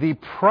being the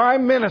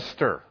prime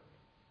minister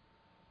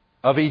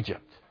of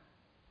Egypt.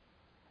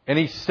 And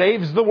he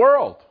saves the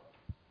world.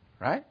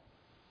 Right?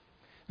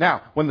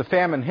 Now, when the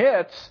famine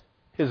hits,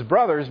 his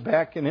brothers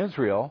back in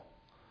Israel,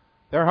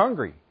 they're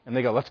hungry. And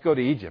they go, "Let's go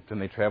to Egypt." And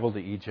they travel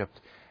to Egypt.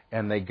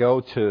 And they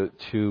go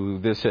to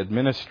this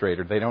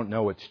administrator. They don't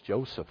know it's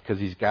Joseph because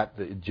he's got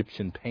the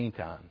Egyptian paint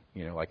on,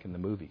 like in the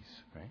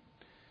movies, right?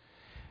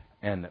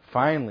 And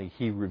finally,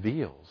 he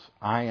reveals,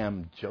 "I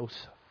am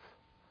Joseph."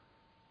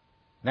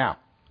 Now,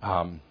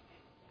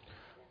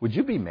 would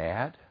you be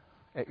mad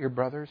at your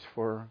brothers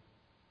for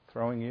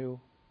throwing you,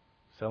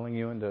 selling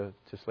you into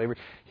slavery?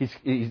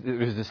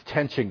 There's this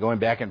tension going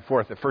back and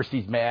forth. At first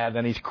he's mad,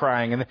 then he's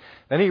crying, and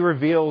then he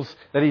reveals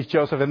that he's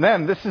Joseph. And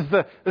then this is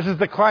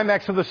the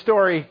climax of the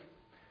story.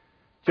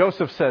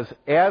 Joseph says,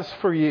 "As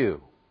for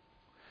you,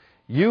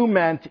 you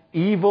meant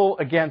evil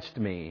against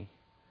me,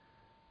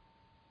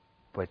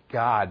 but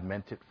God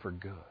meant it for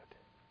good,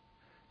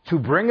 to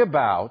bring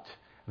about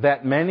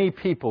that many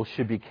people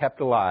should be kept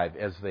alive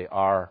as they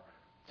are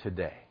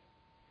today."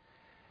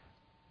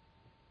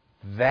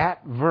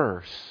 That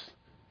verse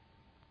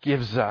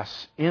gives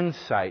us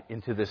insight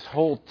into this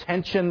whole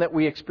tension that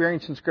we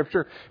experience in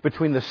Scripture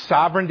between the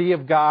sovereignty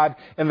of God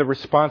and the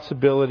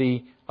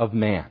responsibility of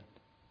man.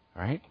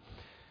 All right?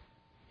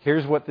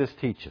 Here's what this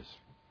teaches.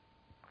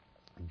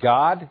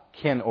 God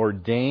can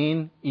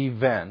ordain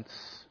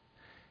events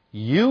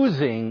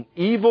using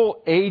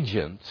evil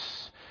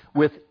agents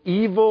with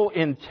evil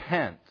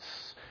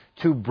intents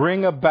to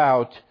bring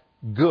about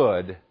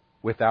good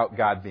without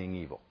God being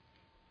evil.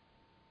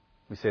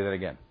 Let me say that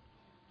again.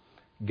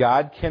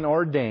 God can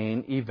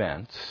ordain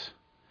events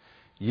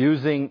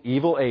using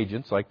evil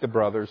agents, like the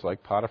brothers,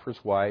 like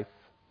Potiphar's wife.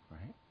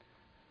 Right?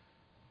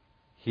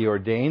 He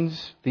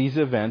ordains these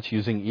events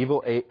using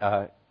evil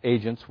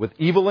agents with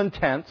evil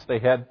intents. They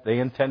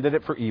intended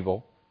it for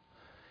evil.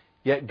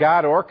 Yet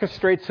God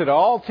orchestrates it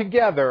all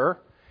together,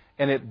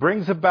 and it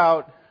brings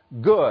about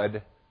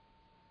good,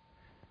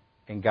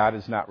 and God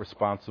is not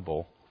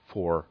responsible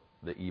for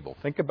the evil.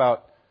 Think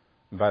about,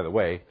 by the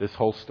way, this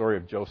whole story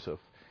of Joseph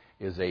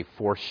is a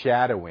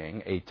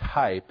foreshadowing, a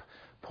type,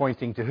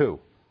 pointing to who?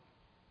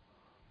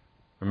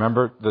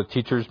 Remember the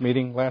teachers'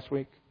 meeting last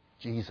week?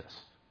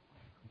 Jesus.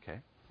 Okay.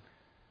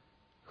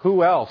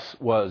 Who else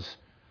was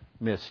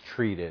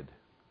mistreated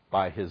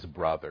by his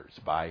brothers,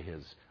 by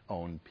his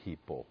own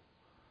people,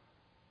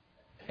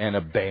 and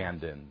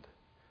abandoned?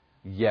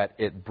 Yet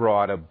it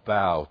brought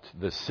about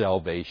the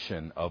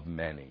salvation of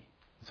many.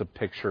 It's a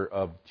picture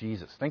of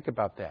Jesus. Think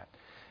about that.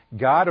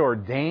 God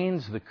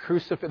ordains the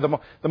crucifixion.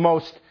 The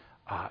most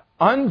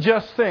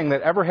unjust thing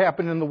that ever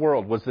happened in the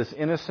world was this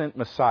innocent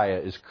Messiah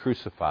is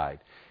crucified.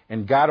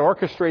 And God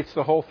orchestrates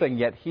the whole thing,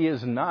 yet He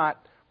is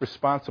not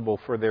responsible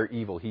for their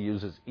evil. He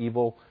uses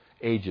evil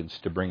agents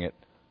to bring it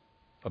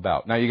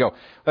about. Now you go,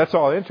 that's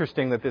all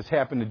interesting that this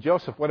happened to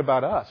Joseph. What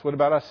about us? What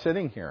about us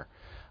sitting here?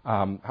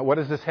 What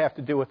does this have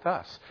to do with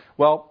us?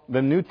 Well,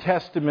 the New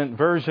Testament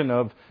version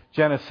of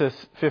Genesis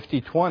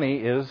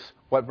 50:20 is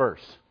what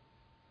verse?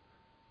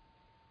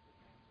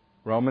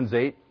 Romans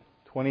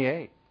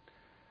 8:28.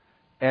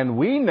 And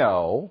we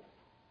know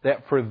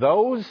that for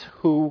those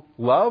who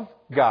love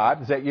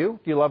God, is that you?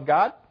 Do you love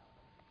God?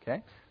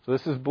 Okay. So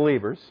this is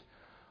believers.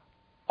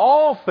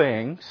 All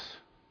things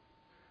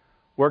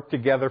work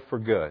together for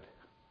good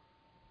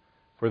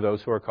for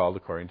those who are called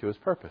according to His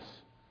purpose.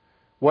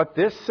 What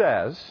this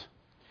says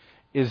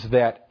is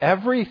that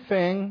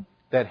everything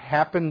that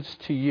happens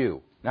to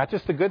you, not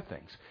just the good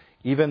things,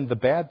 even the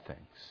bad things,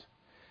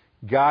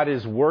 God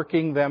is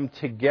working them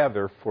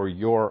together for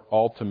your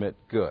ultimate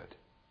good.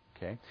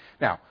 Okay?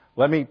 Now,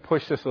 let me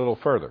push this a little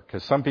further,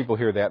 because some people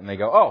hear that and they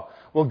go, oh,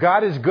 well,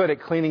 God is good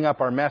at cleaning up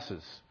our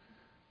messes.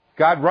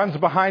 God runs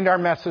behind our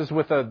messes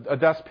with a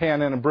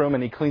dustpan and a broom,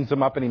 and He cleans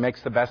them up and He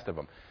makes the best of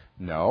them.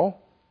 No.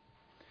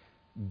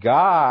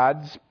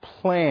 God's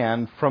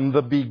plan from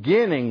the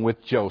beginning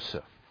with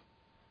Joseph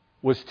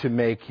was to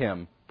make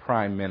him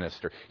prime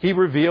minister. He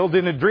revealed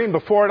in a dream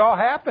before it all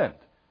happened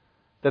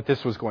that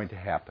this was going to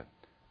happen.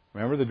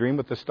 Remember the dream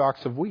with the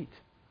stalks of wheat?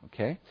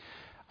 Okay?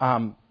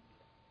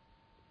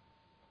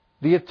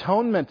 The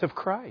atonement of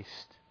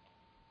Christ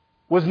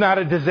was not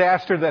a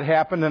disaster that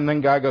happened and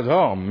then God goes,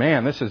 oh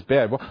man, this is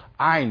bad. Well,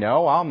 I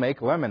know, I'll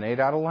make lemonade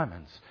out of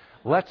lemons.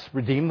 Let's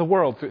redeem the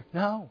world.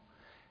 No.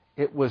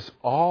 It was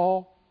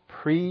all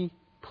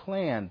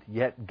pre-planned,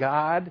 yet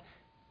God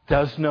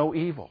does no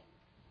evil.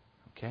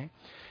 Okay?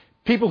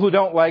 People who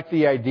don't like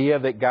the idea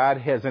that God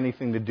has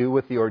anything to do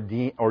with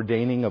the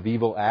ordaining of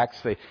evil acts,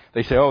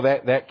 they say, oh,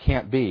 that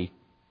can't be.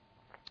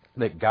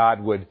 That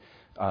God would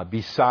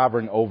be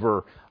sovereign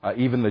over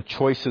even the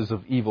choices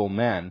of evil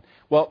men.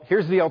 Well,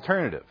 here's the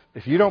alternative.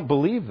 If you don't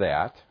believe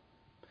that,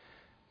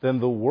 then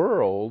the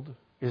world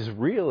is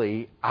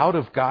really out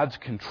of God's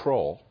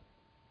control.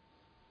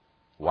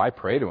 Why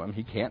pray to Him?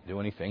 He can't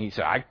do anything. He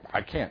said,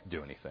 I can't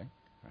do anything.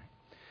 Right?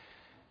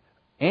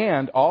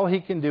 And all He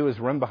can do is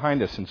run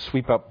behind us and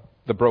sweep up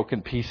the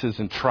broken pieces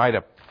and try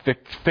to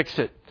fix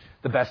it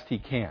the best He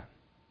can.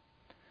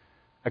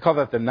 I call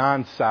that the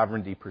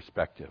non-sovereignty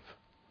perspective.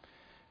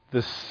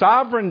 The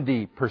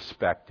sovereignty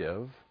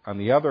perspective, on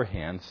the other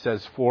hand,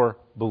 says for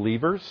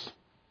believers,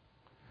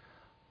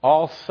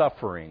 all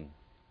suffering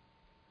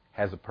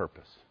has a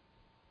purpose.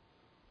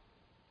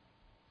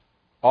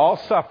 All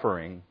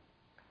suffering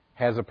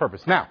has a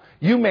purpose. Now,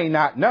 you may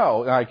not know,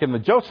 like in the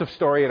Joseph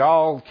story, it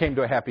all came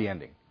to a happy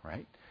ending,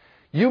 right?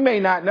 You may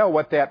not know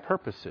what that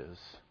purpose is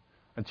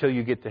until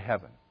you get to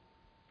heaven.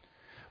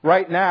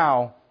 Right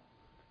now,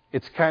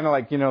 it's kind of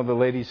like, the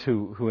ladies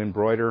who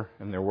embroider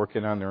and they're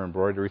working on their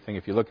embroidery thing.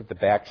 If you look at the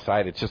back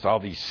side, it's just all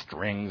these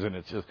strings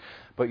and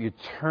but you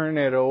turn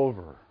it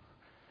over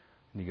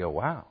and you go,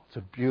 wow, it's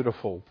a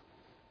beautiful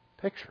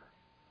picture.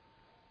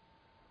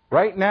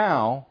 Right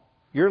now,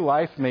 your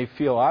life may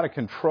feel out of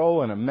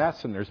control and a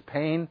mess and there's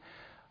pain,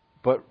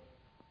 but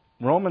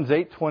Romans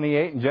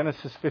 8:28 and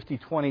Genesis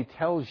 50:20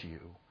 tells you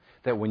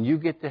that when you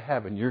get to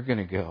heaven, you're going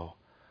to go,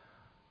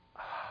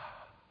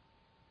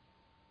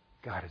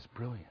 God is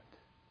brilliant.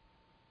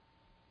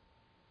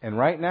 And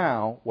right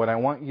now, what I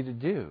want you to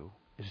do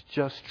is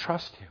just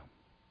trust Him.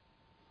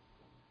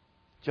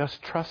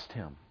 Just trust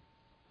Him.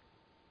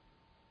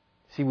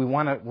 See, we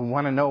want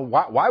to know,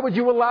 why would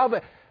you allow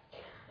that?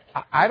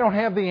 I don't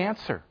have the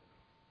answer.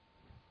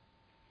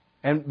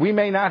 And we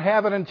may not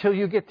have it until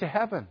you get to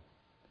heaven.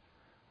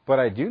 But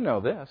I do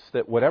know this,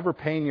 that whatever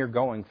pain you're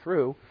going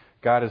through,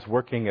 God is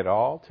working it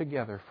all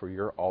together for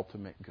your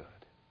ultimate good.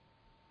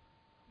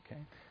 Okay?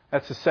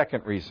 That's the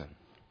second reason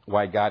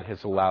why God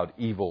has allowed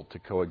evil to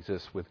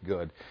coexist with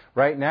good.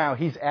 Right now,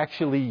 He's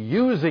actually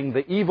using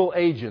the evil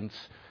agents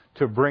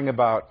to bring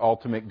about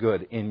ultimate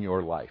good in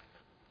your life.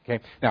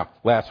 Okay? Now,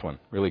 last one,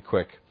 really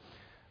quick.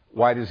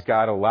 Why does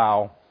God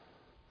allow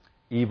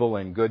evil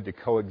and good to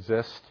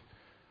coexist?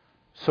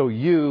 So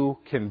you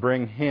can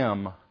bring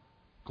Him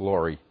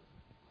glory.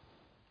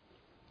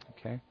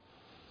 Okay?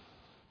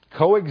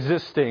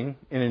 Coexisting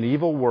in an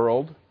evil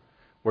world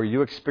where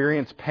you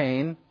experience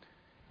pain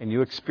and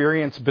you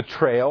experience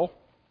betrayal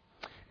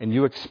and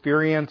you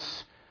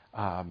experience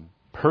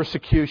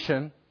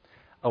persecution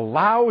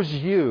allows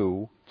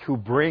you to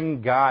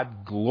bring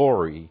God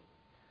glory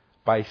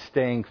by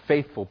staying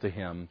faithful to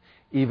Him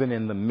even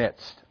in the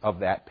midst of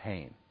that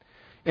pain.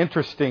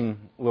 Interesting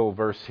little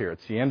verse here.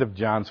 It's the end of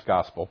John's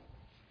Gospel.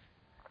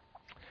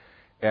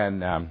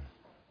 And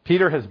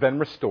Peter has been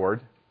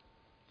restored.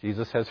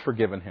 Jesus has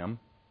forgiven him.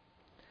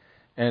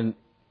 And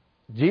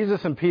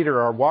Jesus and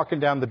Peter are walking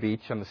down the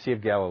beach on the Sea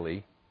of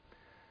Galilee.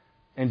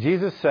 And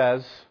Jesus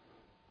says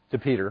to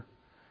Peter,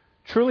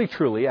 "Truly,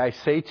 truly, I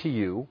say to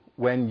you,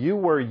 when you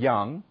were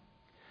young,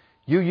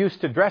 you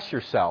used to dress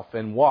yourself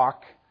and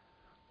walk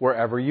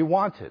wherever you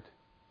wanted."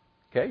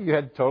 Okay, you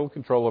had total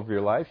control over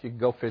your life. You could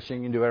go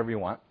fishing and do whatever you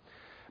want.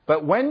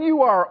 But when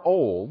you are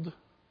old,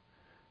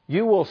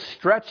 you will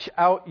stretch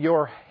out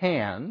your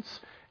hands,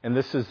 and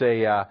this is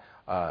a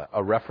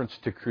reference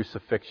to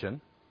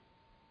crucifixion.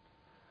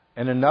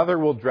 and another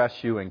will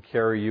dress you and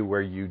carry you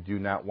where you do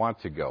not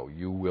want to go.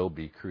 You will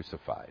be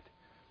crucified.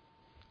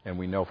 And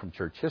we know from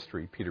church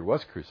history, Peter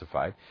was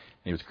crucified,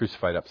 and he was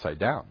crucified upside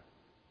down.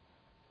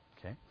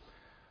 Okay?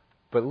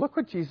 But look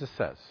what Jesus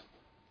says.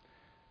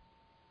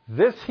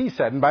 This he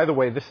said, and by the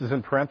way, this is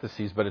in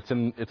parentheses, but it's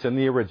in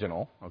the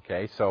original.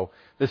 Okay, so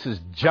this is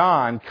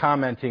John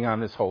commenting on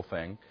this whole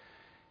thing.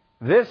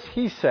 This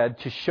he said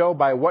to show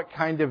by what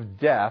kind of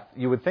death,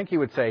 you would think he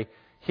would say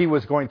he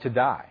was going to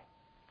die.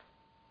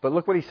 But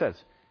look what he says.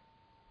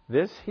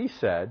 This he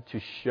said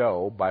to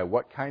show by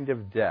what kind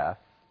of death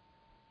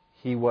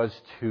he was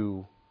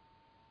to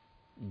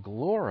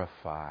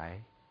glorify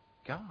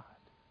God.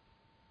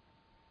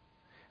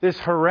 This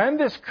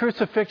horrendous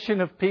crucifixion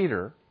of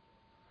Peter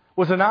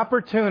was an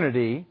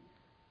opportunity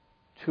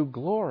to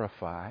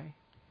glorify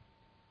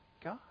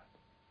God.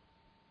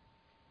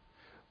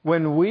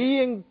 When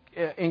we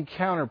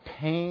encounter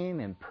pain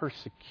and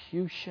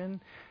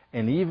persecution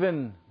and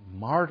even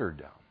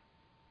martyrdom,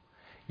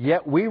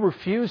 yet we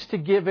refuse to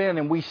give in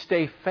and we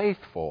stay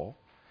faithful,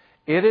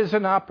 it is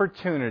an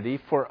opportunity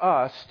for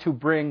us to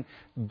bring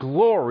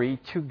glory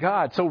to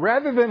God. So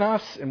rather than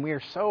us, and we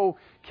are so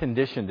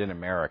conditioned in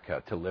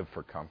America to live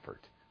for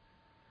comfort,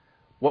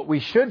 what we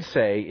should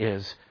say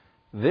is,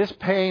 this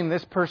pain,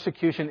 this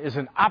persecution is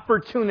an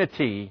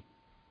opportunity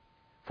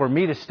for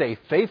me to stay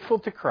faithful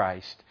to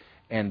Christ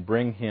and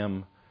bring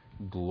Him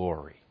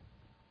glory.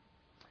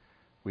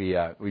 We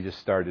just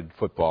started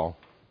football,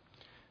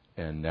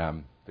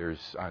 and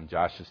there's on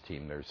Josh's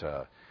team. There's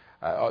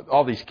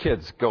all these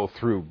kids go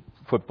through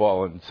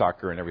football and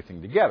soccer and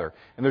everything together,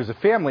 and there's a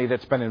family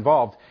that's been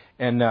involved,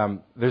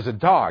 and there's a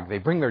dog. They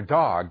bring their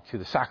dog to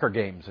the soccer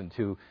games and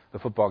to the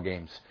football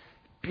games.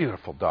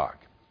 Beautiful dog,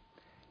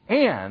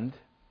 and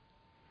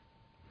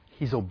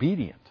he's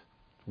obedient.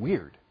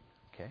 Weird.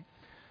 Okay.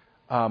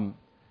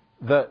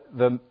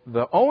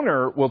 The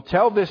owner will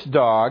tell this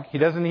dog, he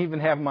doesn't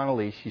even have him on a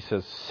leash, he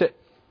says, sit.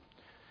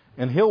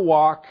 And he'll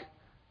walk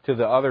to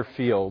the other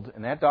field,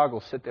 and that dog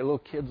will sit there. Little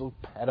kids will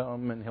pet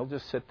him, and he'll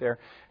just sit there.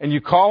 And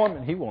you call him,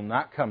 and he will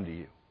not come to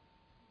you.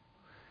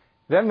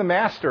 Then the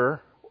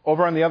master,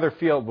 over on the other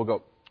field, will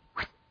go,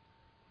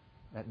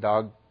 that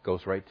dog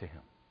goes right to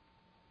him.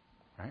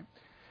 Right?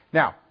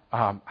 Now,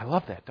 I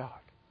love that dog.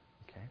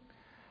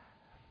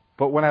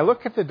 But when I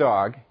look at the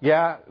dog,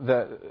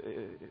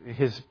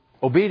 his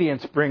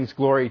obedience brings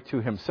glory to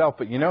himself.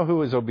 But you know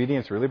who his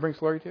obedience really brings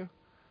glory to?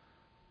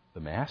 The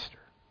master.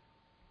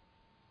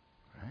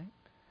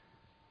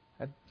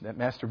 Right? That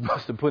master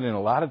must have put in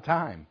a lot of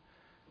time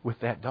with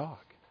that dog.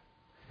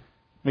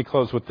 Let me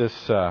close with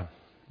this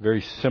very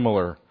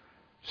similar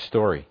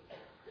story.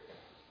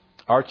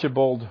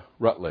 Archibald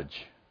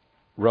Rutledge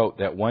wrote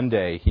that one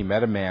day he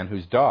met a man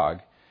whose dog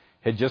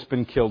had just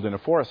been killed in a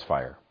forest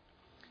fire.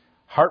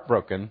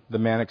 Heartbroken, the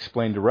man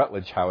explained to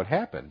Rutledge how it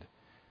happened.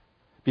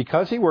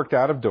 Because he worked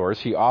out of doors,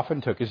 he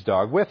often took his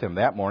dog with him.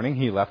 That morning,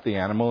 he left the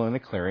animal in a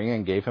clearing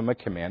and gave him a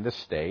command to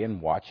stay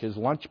and watch his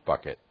lunch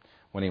bucket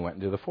when he went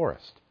into the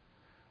forest.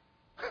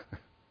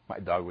 My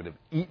dog would have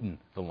eaten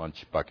the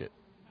lunch bucket.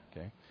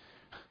 Okay,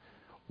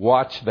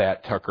 watch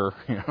that, Tucker.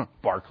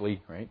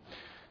 Barkley, right?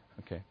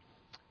 Okay.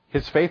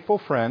 His faithful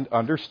friend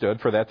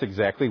understood, for that's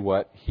exactly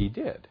what he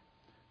did.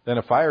 Then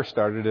a fire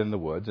started in the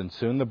woods, and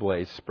soon the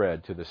blaze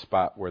spread to the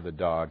spot where the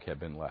dog had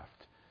been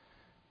left.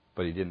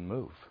 But he didn't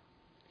move.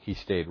 He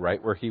stayed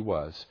right where he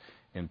was,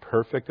 in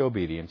perfect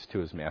obedience to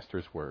his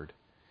master's word.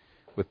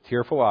 With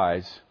tearful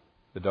eyes,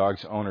 the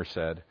dog's owner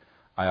said,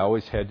 I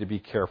always had to be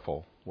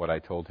careful what I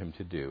told him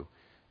to do,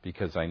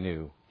 because I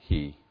knew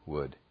he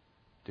would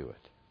do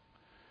it.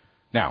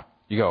 Now,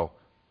 you go,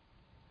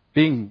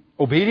 being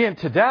obedient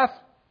to death?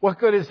 What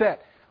good is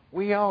that?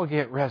 We all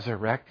get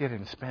resurrected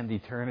and spend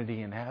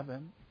eternity in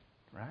heaven.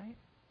 Right?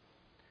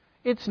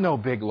 It's no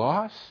big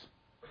loss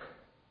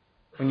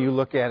when you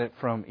look at it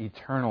from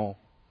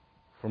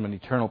an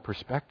eternal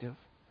perspective.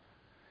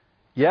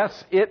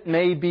 Yes, it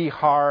may be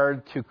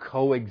hard to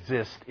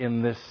coexist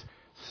in this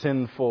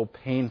sinful,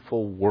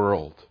 painful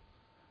world.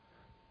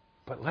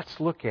 But let's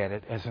look at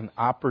it as an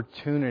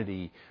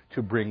opportunity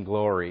to bring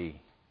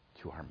glory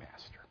to our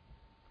Master.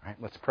 All right,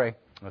 let's pray.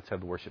 Let's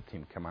have the worship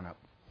team come on up.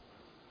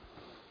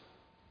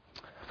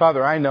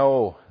 Father, I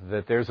know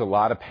that there's a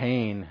lot of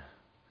pain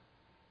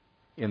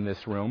in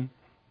this room.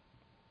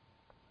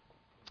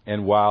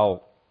 And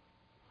while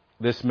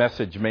this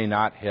message may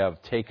not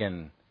have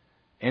taken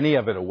any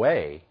of it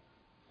away,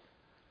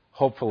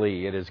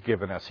 hopefully it has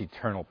given us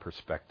eternal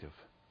perspective.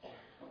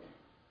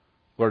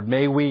 Lord,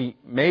 may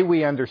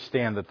we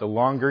understand that the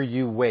longer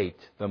you wait,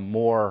 the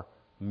more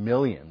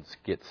millions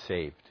get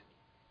saved.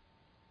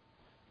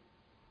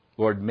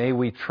 Lord, may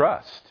we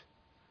trust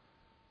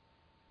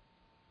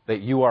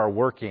that you are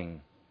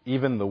working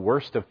even the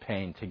worst of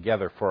pain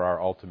together for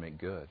our ultimate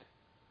good.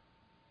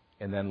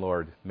 And then,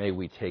 Lord, may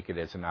we take it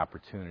as an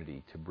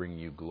opportunity to bring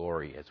you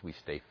glory as we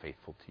stay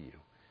faithful to you.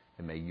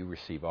 And may you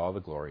receive all the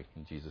glory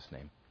in Jesus'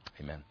 name.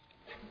 Amen.